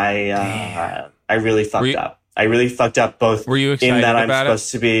 and I really fucked up. I really fucked up both. Were you excited in that about I'm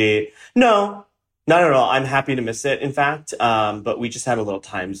supposed to be no. Not at all. I'm happy to miss it, in fact. But we just had a little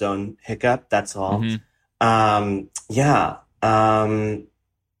time zone hiccup. That's all. Mm-hmm.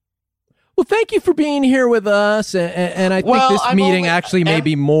 Well, thank you for being here with us. And I think this meeting actually may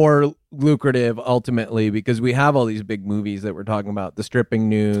be more lucrative ultimately because we have all these big movies that we're talking about. The stripping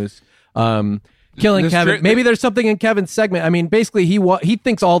news, killing Kevin. Maybe there's something in Kevin's segment. I mean, basically, he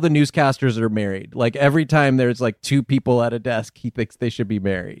thinks all the newscasters are married. Like every time there's like two people at a desk, he thinks they should be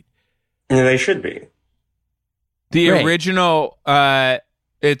married. Yeah, they should be. The original,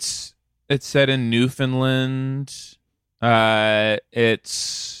 it's set in Newfoundland.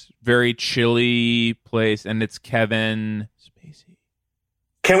 It's very chilly place, and it's Kevin Spacey.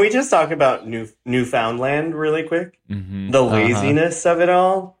 Can we just talk about Newfoundland really quick? Mm-hmm. The laziness of it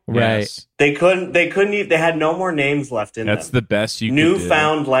all. Right. Yes. They had no more names left in That's them. the best you could do.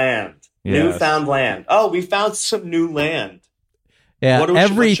 Newfoundland. Yes. Newfoundland. Oh, we found some new land. Yeah,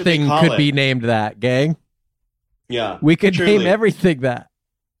 everything could be named that, gang. Yeah. We could name everything that.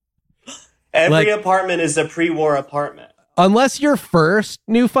 Every apartment is a pre-war apartment. Unless you're first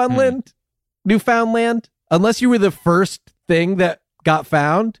Newfoundland, unless you were the first thing that got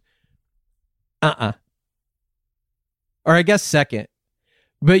found, or I guess second.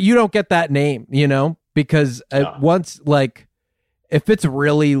 But you don't get that name, because once, like, if it's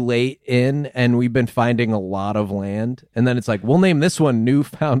really late in and we've been finding a lot of land, and then it's like, we'll name this one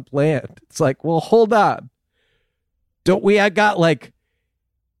Newfound Land. It's like, well, hold on. Don't we? I got like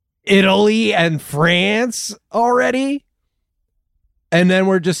Italy and France already. And then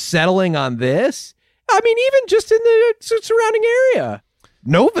we're just settling on this. I mean, even just in the surrounding area.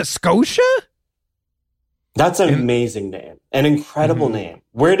 Nova Scotia? That's an amazing name. An incredible name.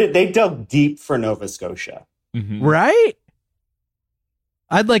 Where did they dug deep for Nova Scotia? Mm-hmm. Right?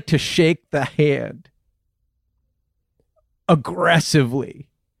 I'd like to shake the hand aggressively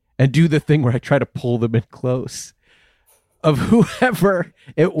and do the thing where I try to pull them in close of whoever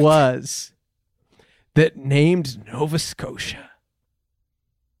it was that named Nova Scotia.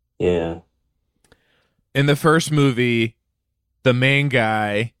 Yeah. In the first movie, the main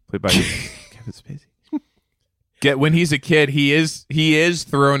guy, played by Kevin Spacey, when he's a kid, he is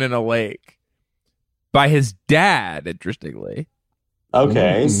thrown in a lake by his dad, interestingly.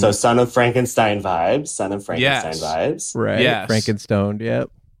 Okay, so Son of Frankenstein vibes. Vibes. Right. Yes. Frankenstone, yep.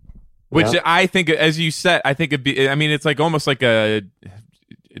 Which I think, as you said, it's like almost like a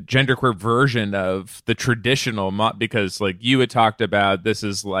genderqueer version of the traditional, because like you had talked about, this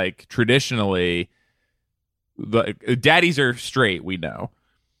is like traditionally, daddies are straight, we know.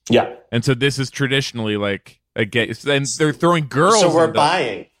 Yeah. And so this is traditionally like a gay, and they're throwing girls. So we're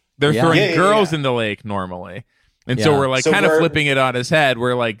buying. They're throwing girls in the lake normally. And so we're like kind of flipping it on his head.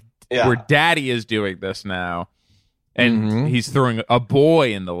 We're like, where Daddy is doing this now, and he's throwing a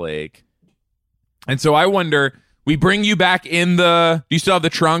boy in the lake. And so I wonder, we bring you back in do you still have the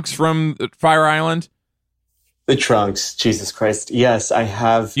trunks from Fire Island? The trunks, Jesus Christ. Yes, I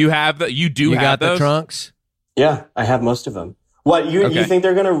have. You have you got the trunks? Yeah, I have most of them. What, you think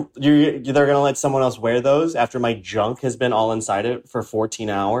they're gonna let someone else wear those after my junk has been all inside it for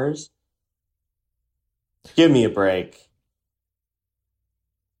 14 hours? Give me a break.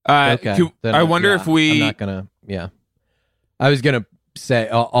 Okay. I wonder if we... I'm not gonna... Yeah. I was gonna say,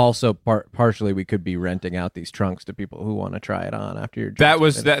 also, partially, we could be renting out these trunks to people who want to try it on after your... That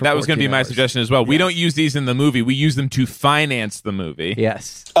was going to be my suggestion as well. Yes. We don't use these in the movie. We use them to finance the movie.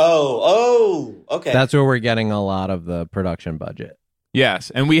 Yes. Oh, okay. That's where we're getting a lot of the production budget. Yes,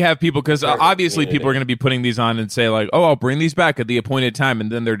 and we have people, because obviously people are going to be putting these on and say, like, oh, I'll bring these back at the appointed time,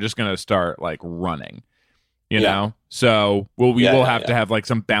 and then they're just going to start, like, running. You know? So we will have to have, like,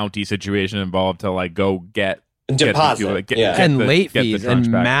 some bounty situation involved to, like, go get... Deposit. And late fees, and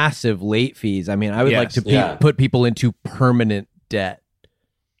back. Massive late fees. I mean, I would like to put people into permanent debt.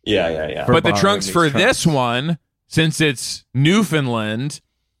 Yeah. But the trunks for this one, since it's Newfoundland,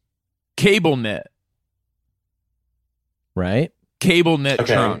 cable knit. Right? Cable knit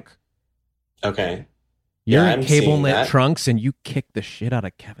trunk. Okay. You're in cable knit trunks and you kick the shit out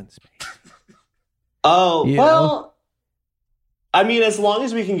of Kevin Spacey. Oh, well, I mean, as long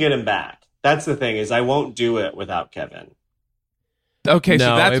as we can get him back. That's the thing, is I won't do it without Kevin. Okay,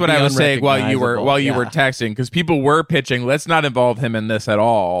 so that's what I was saying while you were texting, because people were pitching, let's not involve him in this at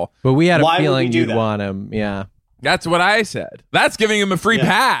all. But we had a feeling you'd want him. Yeah. That's what I said. That's giving him a free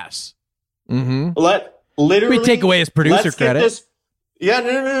pass. Mm-hmm. Literally, we take away his producer credit.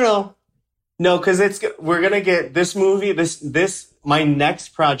 No, because we're gonna get this movie. My next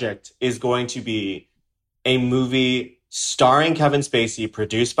project is going to be a movie starring Kevin Spacey,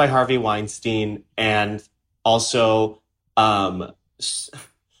 produced by Harvey Weinstein, and also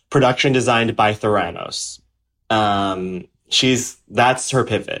production designed by Theranos. That's her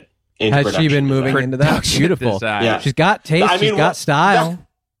pivot. Has she been moving into that? Beautiful. Yeah. She's got taste. She's got style.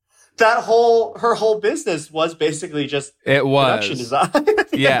 Her whole business was basically just production design.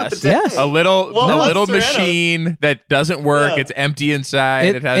 Yes. A little machine that doesn't work. It's empty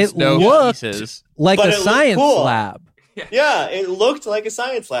inside. It has no pieces. Like a science lab. Yeah, it looked like a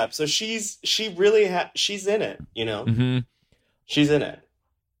science lab. So she's in it, you know. Mm-hmm. She's in it.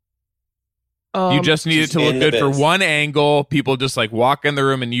 You just need it to look good for one angle. People just like walk in the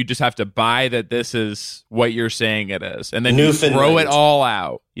room, and you just have to buy that this is what you're saying it is, and then you throw it all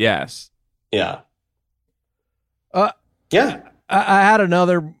out. Yes. Yeah. Yeah. I had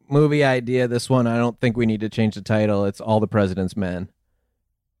another movie idea. This one, I don't think we need to change the title. It's All the President's Men.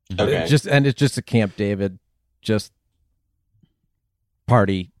 Okay. It's just a Camp David, just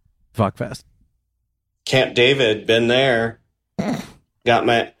party fuckfest. Camp David, been there. Got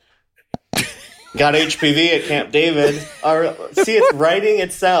HPV at Camp David. See, it's writing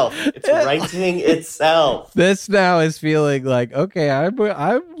itself. This now is feeling like, okay,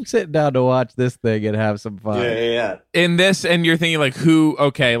 I'm sitting down to watch this thing and have some fun. Yeah. In this, and you're thinking like,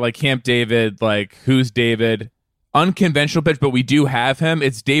 like Camp David, like who's David? Unconventional pitch, but we do have him.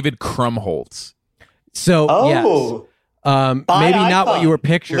 It's David Krumholtz. So, yes. Maybe Icon. Not what you were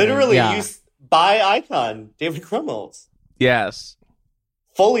picturing. Literally, by Icon, David Krumholtz. Yes.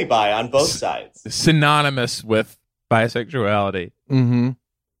 Fully bi on both sides. Synonymous with bisexuality. Mm-hmm.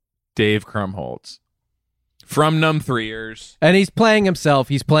 Dave Krumholtz. From Numb 3 Years. And he's playing himself.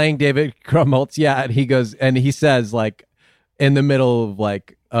 He's playing David Krumholtz. Yeah, and he says, like, in the middle of,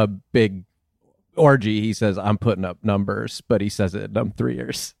 like, a big orgy, he says, I'm putting up numbers, but he says it in Numb 3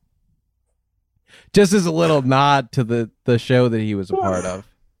 Years. Just as a little nod to the show that he was a part of.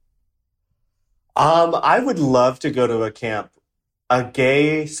 I would love to go to a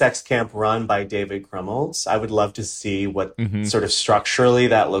gay sex camp run by David Krumholtz. I would love to see what sort of structurally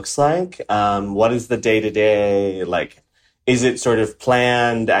that looks like. What is the day-to-day? Like, is it sort of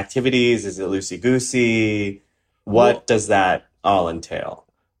planned activities? Is it loosey-goosey? What does that all entail?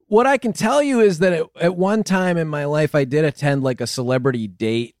 What I can tell you is that at one time in my life, I did attend like a celebrity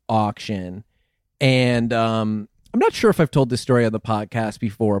date auction. And I'm not sure if I've told this story on the podcast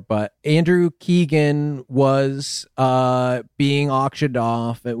before, but Andrew Keegan was being auctioned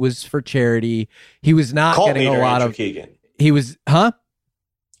off. It was for charity. He was not getting a lot of... Keegan. He was...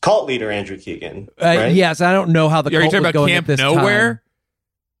 Cult leader Andrew Keegan. Right? Yes, I don't know how the cult was going at this Nowhere? time.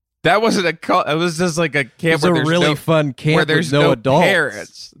 That wasn't a cult. It was just like a camp where there's a really fun camp where there's no adults.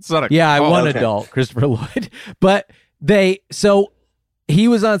 Parents. It's not a I cult. one adult, Christopher Lloyd. But so he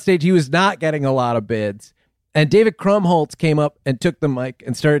was on stage. He was not getting a lot of bids. And David Krumholtz came up and took the mic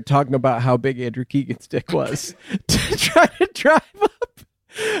and started talking about how big Andrew Keegan's dick was to try to drive up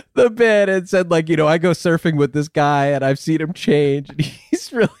the bid, and said, like, I go surfing with this guy and I've seen him change. And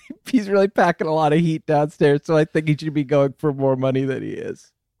he's really packing a lot of heat downstairs. So I think he should be going for more money than he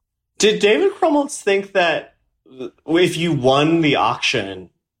is. Did David Krumholtz think that if you won the auction,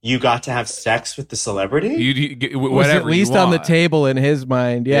 you got to have sex with the celebrity? You was whatever at least you want. on the table in his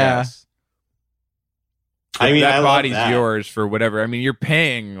mind. Yeah. Yes. I mean, that I body's love that. yours for whatever. I mean, you're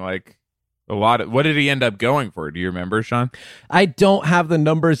paying like a lot of. What did he end up going for? Do you remember, Sean? I don't have the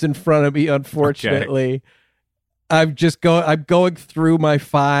numbers in front of me, unfortunately. Okay. I'm going through my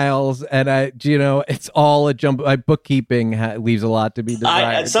files, and it's all a jump. My bookkeeping leaves a lot to be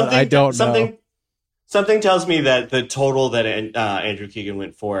desired. I don't know. Something tells me that the total that Andrew Keegan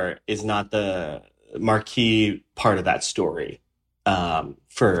went for is not the marquee part of that story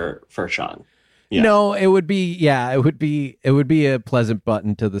for Sean. Yeah. No, it would be a pleasant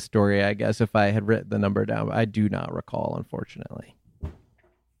button to the story, I guess, if I had written the number down. I do not recall, unfortunately.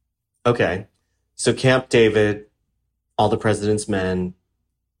 Okay, so Camp David, All the President's Men,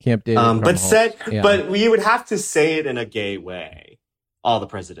 Camp David, but you would have to say it in a gay way. All the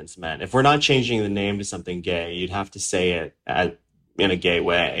President's Men. If we're not changing the name to something gay, you'd have to say it in a gay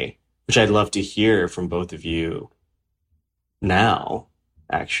way, which I'd love to hear from both of you now.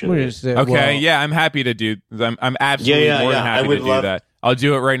 Actually, okay, yeah, I'm happy to do. I'm absolutely more than happy to do that. I'll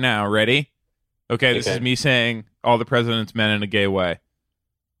do it right now. Ready? Okay, this is me saying All the President's Men in a gay way.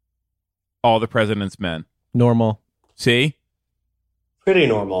 All the President's Men. Normal. See? Pretty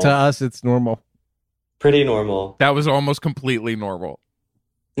normal. To us, it's normal. Pretty normal. That was almost completely normal.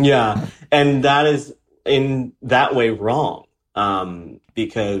 Yeah, and that is in that way wrong,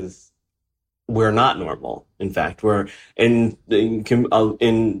 because we're not normal. In fact, we're in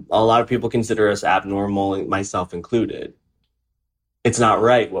a lot of people consider us abnormal, myself included. It's not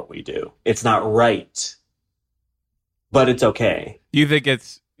right what we do. It's not right, but it's okay. You think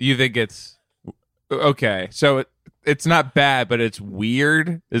it's okay? So it's not bad, but it's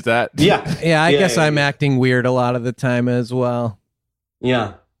weird. Is that? Yeah. I guess I'm acting weird a lot of the time as well.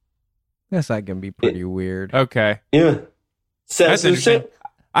 Yeah. Guess I can be pretty weird. Okay. Yeah. That's interesting.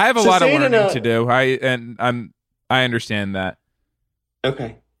 I have a lot of learning to do. I understand that.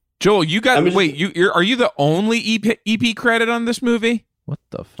 Okay. Joel, you got are you the only EP credit on this movie? What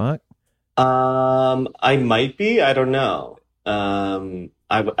the fuck? I might be. I don't know.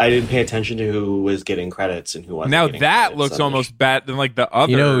 I didn't pay attention to who was getting credits and who wasn't. Now that looks almost bad than like the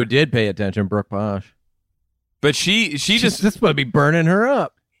other. You know who did pay attention? Brooke Posh. But she just this would be burning her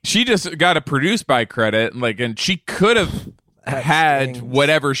up. She just got a produced by credit, and she could have had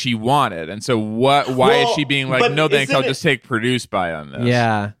whatever she wanted, and so why is she being like, no thanks, I'll just take produced by on this?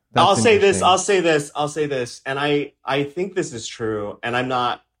 Yeah, I'll say this, and I think this is true, and I'm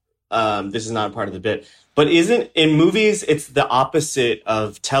not. This is not part of the bit, but isn't in movies it's the opposite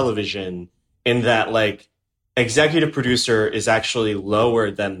of television in that like executive producer is actually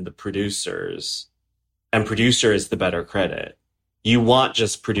lower than the producers, and producer is the better credit. You want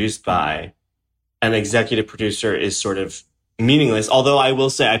just produced by, an executive producer is sort of meaningless. Although I will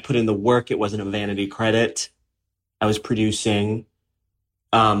say I put in the work. It wasn't a vanity credit. I was producing.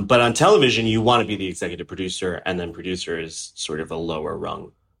 But on television, you want to be the executive producer, and then producer is sort of a lower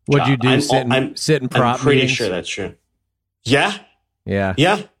rung. What'd you do? Sit in prop I'm pretty meetings? sure that's true. Yeah.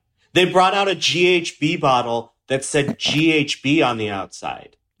 Yeah. They brought out a GHB bottle that said GHB on the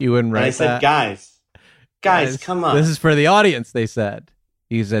outside. You wouldn't write and I said, that? Guys, come on. This is for the audience, they said.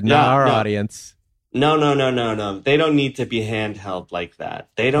 You said, not our audience. No. They don't need to be handheld like that.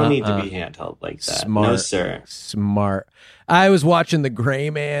 They don't need to be handheld like that. Smart. No, sir. Smart. I was watching The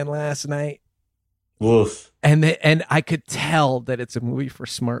Gray Man last night. Woof. And I could tell that it's a movie for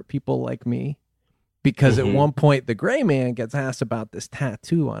smart people like me. Because at one point, the Gray Man gets asked about this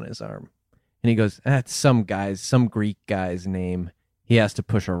tattoo on his arm. And he goes, that's some Greek guy's name. He has to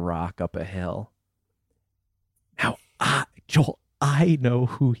push a rock up a hill. Now, Joel, I know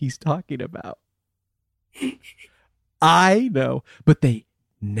who he's talking about. I know, but they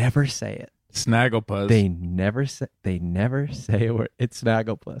never say it. Snagglepuss. They never say a word. It's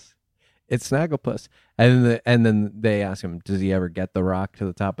Snagglepuss. It's Snagglepuss. And then they ask him, does he ever get the rock to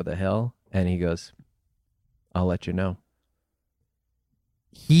the top of the hill? And he goes, I'll let you know.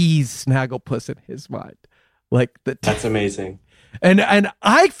 He's Snagglepuss in his mind. That's amazing. And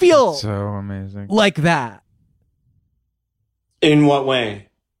I feel so amazing. Like that. In what way?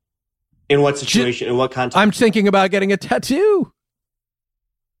 In what situation? In what context? I'm thinking about getting a tattoo.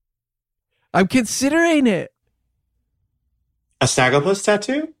 I'm considering it. A Snagglepuss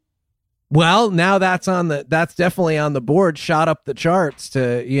tattoo? Well, now that's definitely on the board, shot up the charts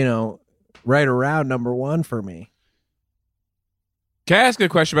to, right around number 1 for me. Can I ask a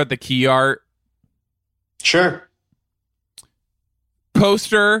question about the key art? Sure.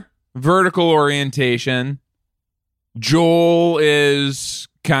 Poster, vertical orientation. Joel is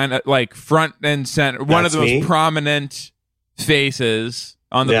kind of like front and center, one of the most prominent faces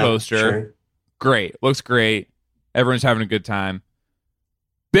on the poster. Sure. Great. Looks great. Everyone's having a good time.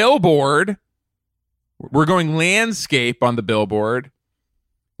 Billboard. We're going landscape on the billboard.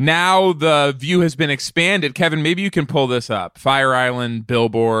 Now the view has been expanded. Kevin, maybe you can pull this up. Fire Island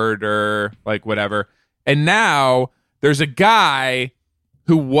billboard or like whatever. And now there's a guy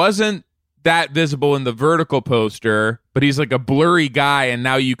who wasn't that visible in the vertical poster, but he's like a blurry guy, and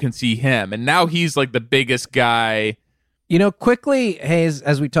now you can see him. And now he's like the biggest guy. Quickly, Hayes,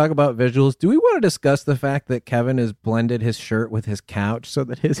 as we talk about visuals, do we want to discuss the fact that Kevin has blended his shirt with his couch so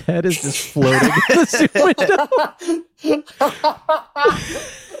that his head is just floating in the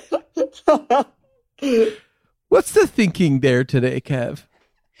window? What's the thinking there today, Kev?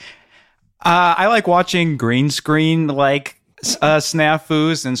 I like watching green screen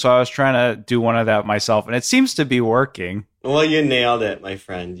snafus, and so I was trying to do one of that myself, and it seems to be working. Well, you nailed it, my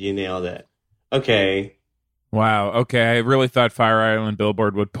friend. You nailed it. Okay. Wow. Okay. I really thought Fire Island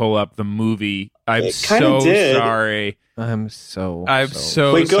Billboard would pull up the movie. I'm so sorry. I'm so sorry,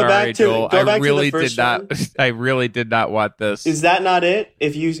 Joel. I really did not. I really did not want this. Is that not it?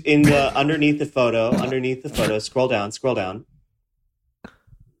 If you underneath the photo, scroll down.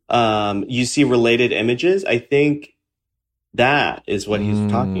 You see related images. I think that is what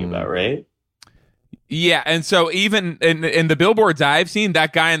he's talking about, right? Yeah, and so even in the billboards I've seen,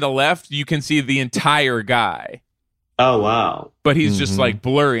 that guy on the left, you can see the entire guy. Oh, wow. But he's just like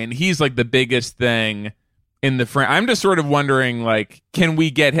blurry, and he's like the biggest thing in the frame. I'm just sort of wondering, like, can we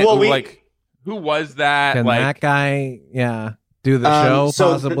get him? Who was that? Can that guy, do the show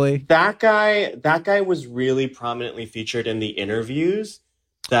possibly? That guy was really prominently featured in the interviews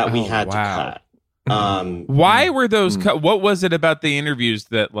that we had to cut. Why were those cut? What was it about the interviews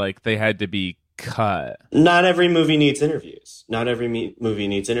that like they had to be cut? Not every movie needs interviews. You do like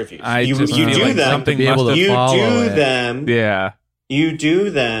them. You do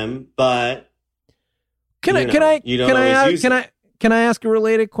them, but can I ask a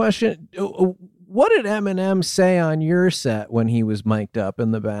related question? What did Eminem say on your set when he was mic'd up in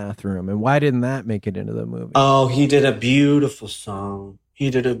the bathroom, and why didn't that make it into the movie? Oh, he did a beautiful song.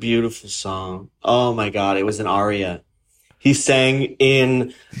 Oh my God, it was an aria. He sang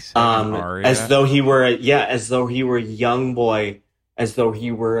in as though he were a young boy.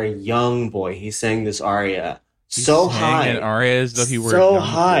 He sang this aria so high. An aria as though he were a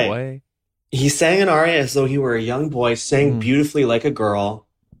young boy. He sang an aria as though he were a young boy, sang beautifully like a girl,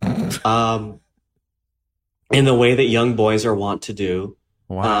 in the way that young boys are wont to do.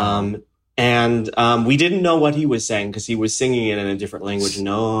 Wow. And we didn't know what he was saying because he was singing it in a different language.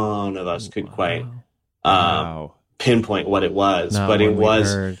 None of us could quite pinpoint what it was, but it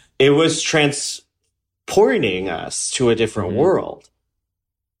was transporting us to a different world.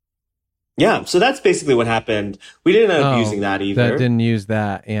 Yeah, so that's basically what happened. We didn't end up using that either. Didn't use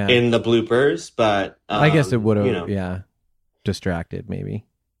that, in the bloopers, but I guess it would have, distracted maybe.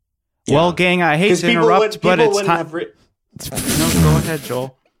 Yeah. Well, gang, I hate to interrupt, but it's time. No, go ahead,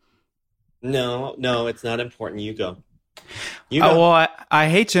 Joel. No, it's not important. You go. Well, I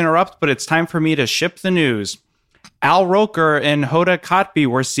hate to interrupt, but it's time for me to ship the news. Al Roker and Hoda Kotb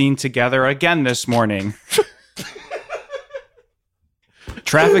were seen together again this morning.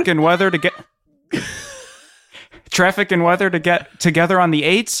 Traffic and weather to get together on the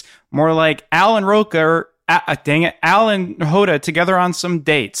 8s. More like Al and Roker. Al and Hoda together on some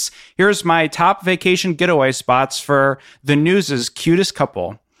dates. Here's my top vacation getaway spots for the news's cutest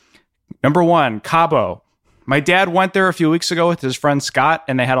couple. Number 1, Cabo. My dad went there a few weeks ago with his friend Scott,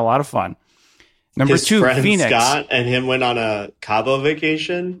 and they had a lot of fun. Number 2, Phoenix. Scott and him went on a Cabo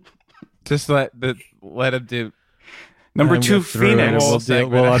vacation. Just let him do. Number 2, Phoenix.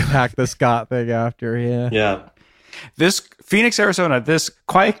 We'll unpack the Scott thing after. Yeah. This Phoenix, Arizona. This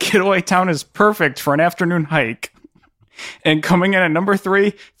quiet getaway town is perfect for an afternoon hike. And coming in at number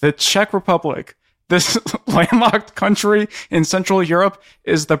 3, the Czech Republic. This landlocked country in Central Europe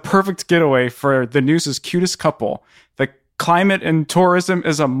is the perfect getaway for the news's cutest couple. The climate and tourism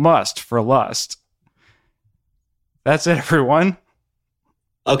is a must for lust. That's it, everyone.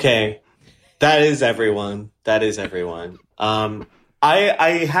 Okay. That is everyone. I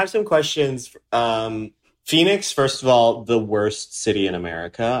have some questions Phoenix, first of all, the worst city in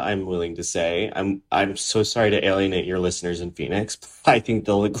America, I'm willing to say. I'm so sorry to alienate your listeners in Phoenix. I think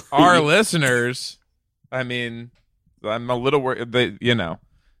they'll agree. Our listeners, I mean, I'm a little worried. They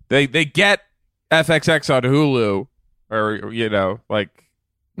get FXX on Hulu, or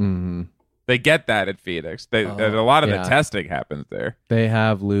they get that at Phoenix. A lot of the testing happens there. They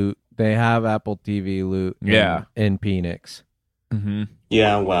have loot. They have Apple TV loot. In Phoenix. Mm-hmm.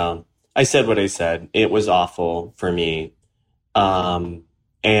 Yeah, well, I said what I said. It was awful for me. And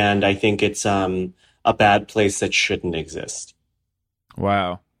I think it's a bad place that shouldn't exist.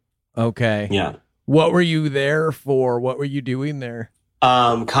 Wow. Okay. Yeah. What were you there for? What were you doing there?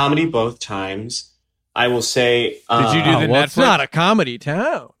 Comedy both times. I will say... Did you do the Netflix? It's not a comedy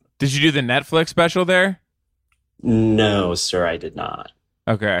town. Did you do the Netflix special there? No, sir, I did not.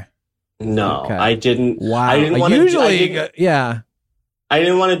 Okay. No, Okay. I didn't. Wow. I didn't want to. Yeah. I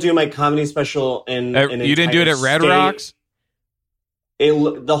didn't want to do my comedy special in. You didn't do it at Red Rocks?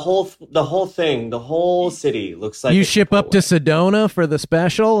 The whole thing, the whole city looks like you ship up to Sedona for the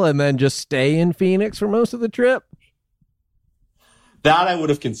special and then just stay in Phoenix for most of the trip. That I would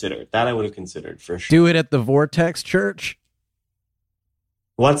have considered. For sure. Do it at the Vortex Church.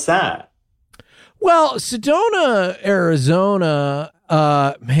 What's that? Well, Sedona, Arizona.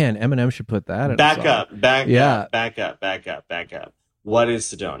 Man, Eminem should put that in. Back up. What is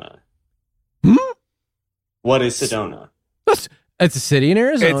Sedona? What is Sedona? It's a city in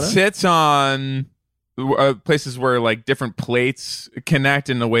Arizona. It sits on places where like different plates connect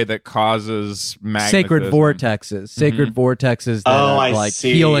in a way that causes magnetism. Sacred vortexes that are like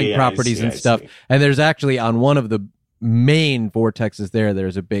healing properties and stuff. And there's actually on one of the main vortexes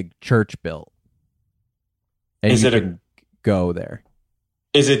there's a big church built. And you can go there.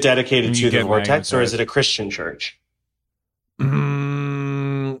 Is it dedicated to the vortex or is it a Christian church?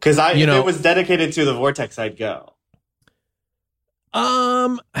 Because if it was dedicated to the vortex, I'd go.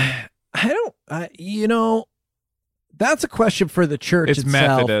 That's a question for the church it's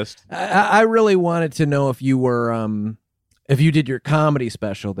itself. Methodist. I really wanted to know if you were, if you did your comedy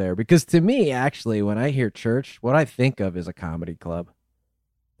special there, because to me, actually, when I hear church, what I think of is a comedy club.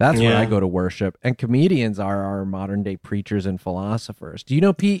 That's where I go to worship, and comedians are our modern day preachers and philosophers. Do you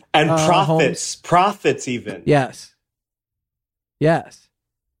know Pete? And prophets even. Yes.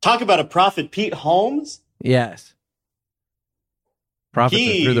 Talk about a prophet, Pete Holmes. Yes. Prophets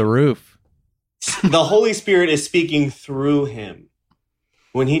are through the roof. The Holy Spirit is speaking through him.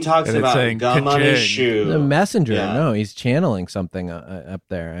 When he talks about gum on his shoe. The messenger. Yeah. No, he's channeling something up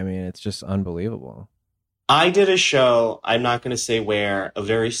there. I mean, it's just unbelievable. I did a show, I'm not going to say where, a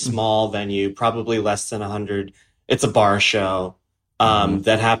very small venue, probably less than 100. It's a bar show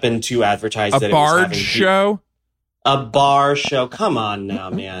that happened to advertise that it was having show? A bar show. Come on now,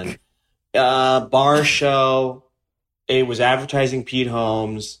 man. Bar show. It was advertising Pete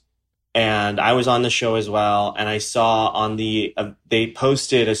Holmes, and I was on the show as well. And I saw on they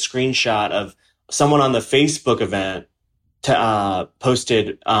posted a screenshot of someone on the Facebook event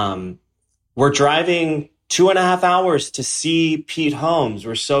posted, we're driving 2.5 hours to see Pete Holmes.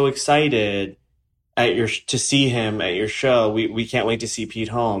 We're so excited to see him at your show. We can't wait to see Pete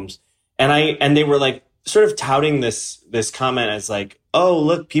Holmes. And they were like sort of touting this comment as like, oh,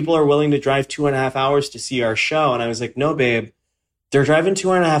 look, people are willing to drive 2.5 hours to see our show. And I was like, no, babe, they're driving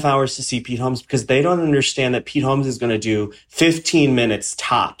 2.5 hours to see Pete Holmes because they don't understand that Pete Holmes is going to do 15 minutes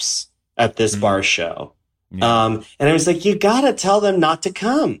tops at this bar show. Yeah. And I was like, you got to tell them not to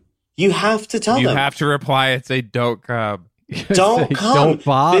come. You have to tell them. You have to reply and say, don't come. Don't come. Don't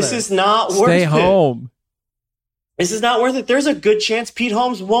bother. This is not worth it. Stay home. This is not worth it. There's a good chance Pete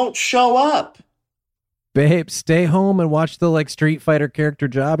Holmes won't show up. Babe, stay home and watch the Street Fighter character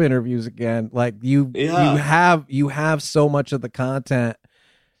job interviews again. Like you have so much of the content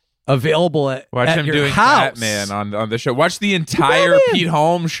available at him your doing house. Batman on the show. Watch the entire Pete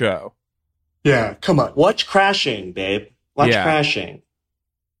Holmes show. Yeah, come on. Watch Crashing, babe. Watch Crashing.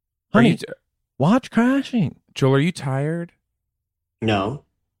 Honey, watch Crashing. Joel, are you tired? No.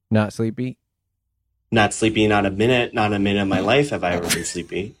 Not sleepy? Not sleepy, not a minute. Not a minute of my life have I ever been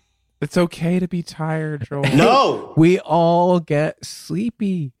sleepy. It's okay to be tired, Joel. No. We all get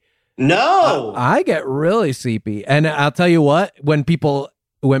sleepy. No. I get really sleepy. And I'll tell you what, when people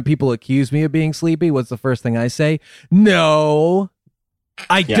accuse me of being sleepy, what's the first thing I say? No.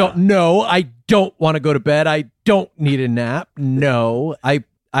 I don't know. I don't want to go to bed. I don't need a nap. No.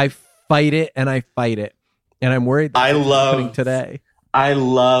 I fight it and I fight it. And I'm worried that's happening today. I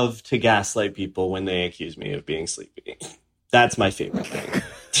love to gaslight people when they accuse me of being sleepy. That's my favorite thing.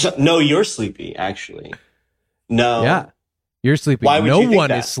 No, you're sleepy, actually. No. Yeah. You're sleepy. Why would no you think one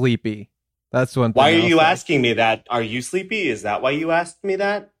that? is sleepy. That's one thing. Why are you asking me that? Are you sleepy? Is that why you asked me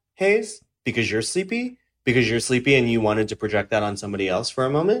that, Hayes? Because you're sleepy? Because you're sleepy and you wanted to project that on somebody else for a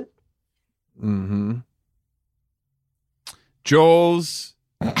moment? Mm-hmm. Joel's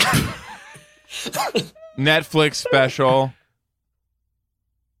Netflix special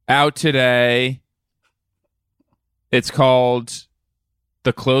out today. It's called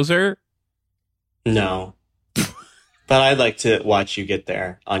The Closer. No. But I'd like to watch you get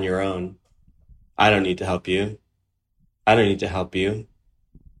there on your own. I don't need to help you.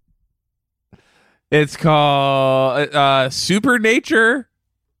 It's called Supernature.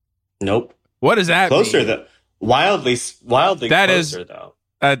 Nope. What does that closer mean? Though. Wildly that closer, is, though.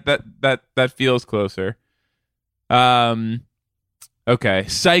 That feels closer. Okay.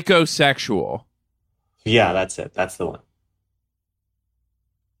 Psychosexual. Yeah, that's it. That's the one.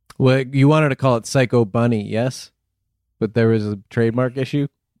 Well, you wanted to call it Psycho Bunny, yes? But there was a trademark issue?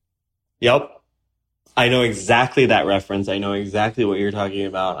 Yep. I know exactly that reference. I know exactly what you're talking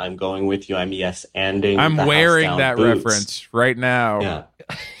about. I'm going with you. I'm yes-anding. I'm wearing that boots. Reference right now.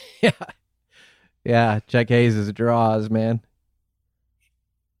 Yeah. Yeah. Check Hayes' draws, man.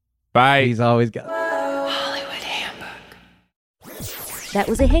 Bye. He's always got That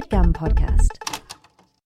was a HeadGum podcast.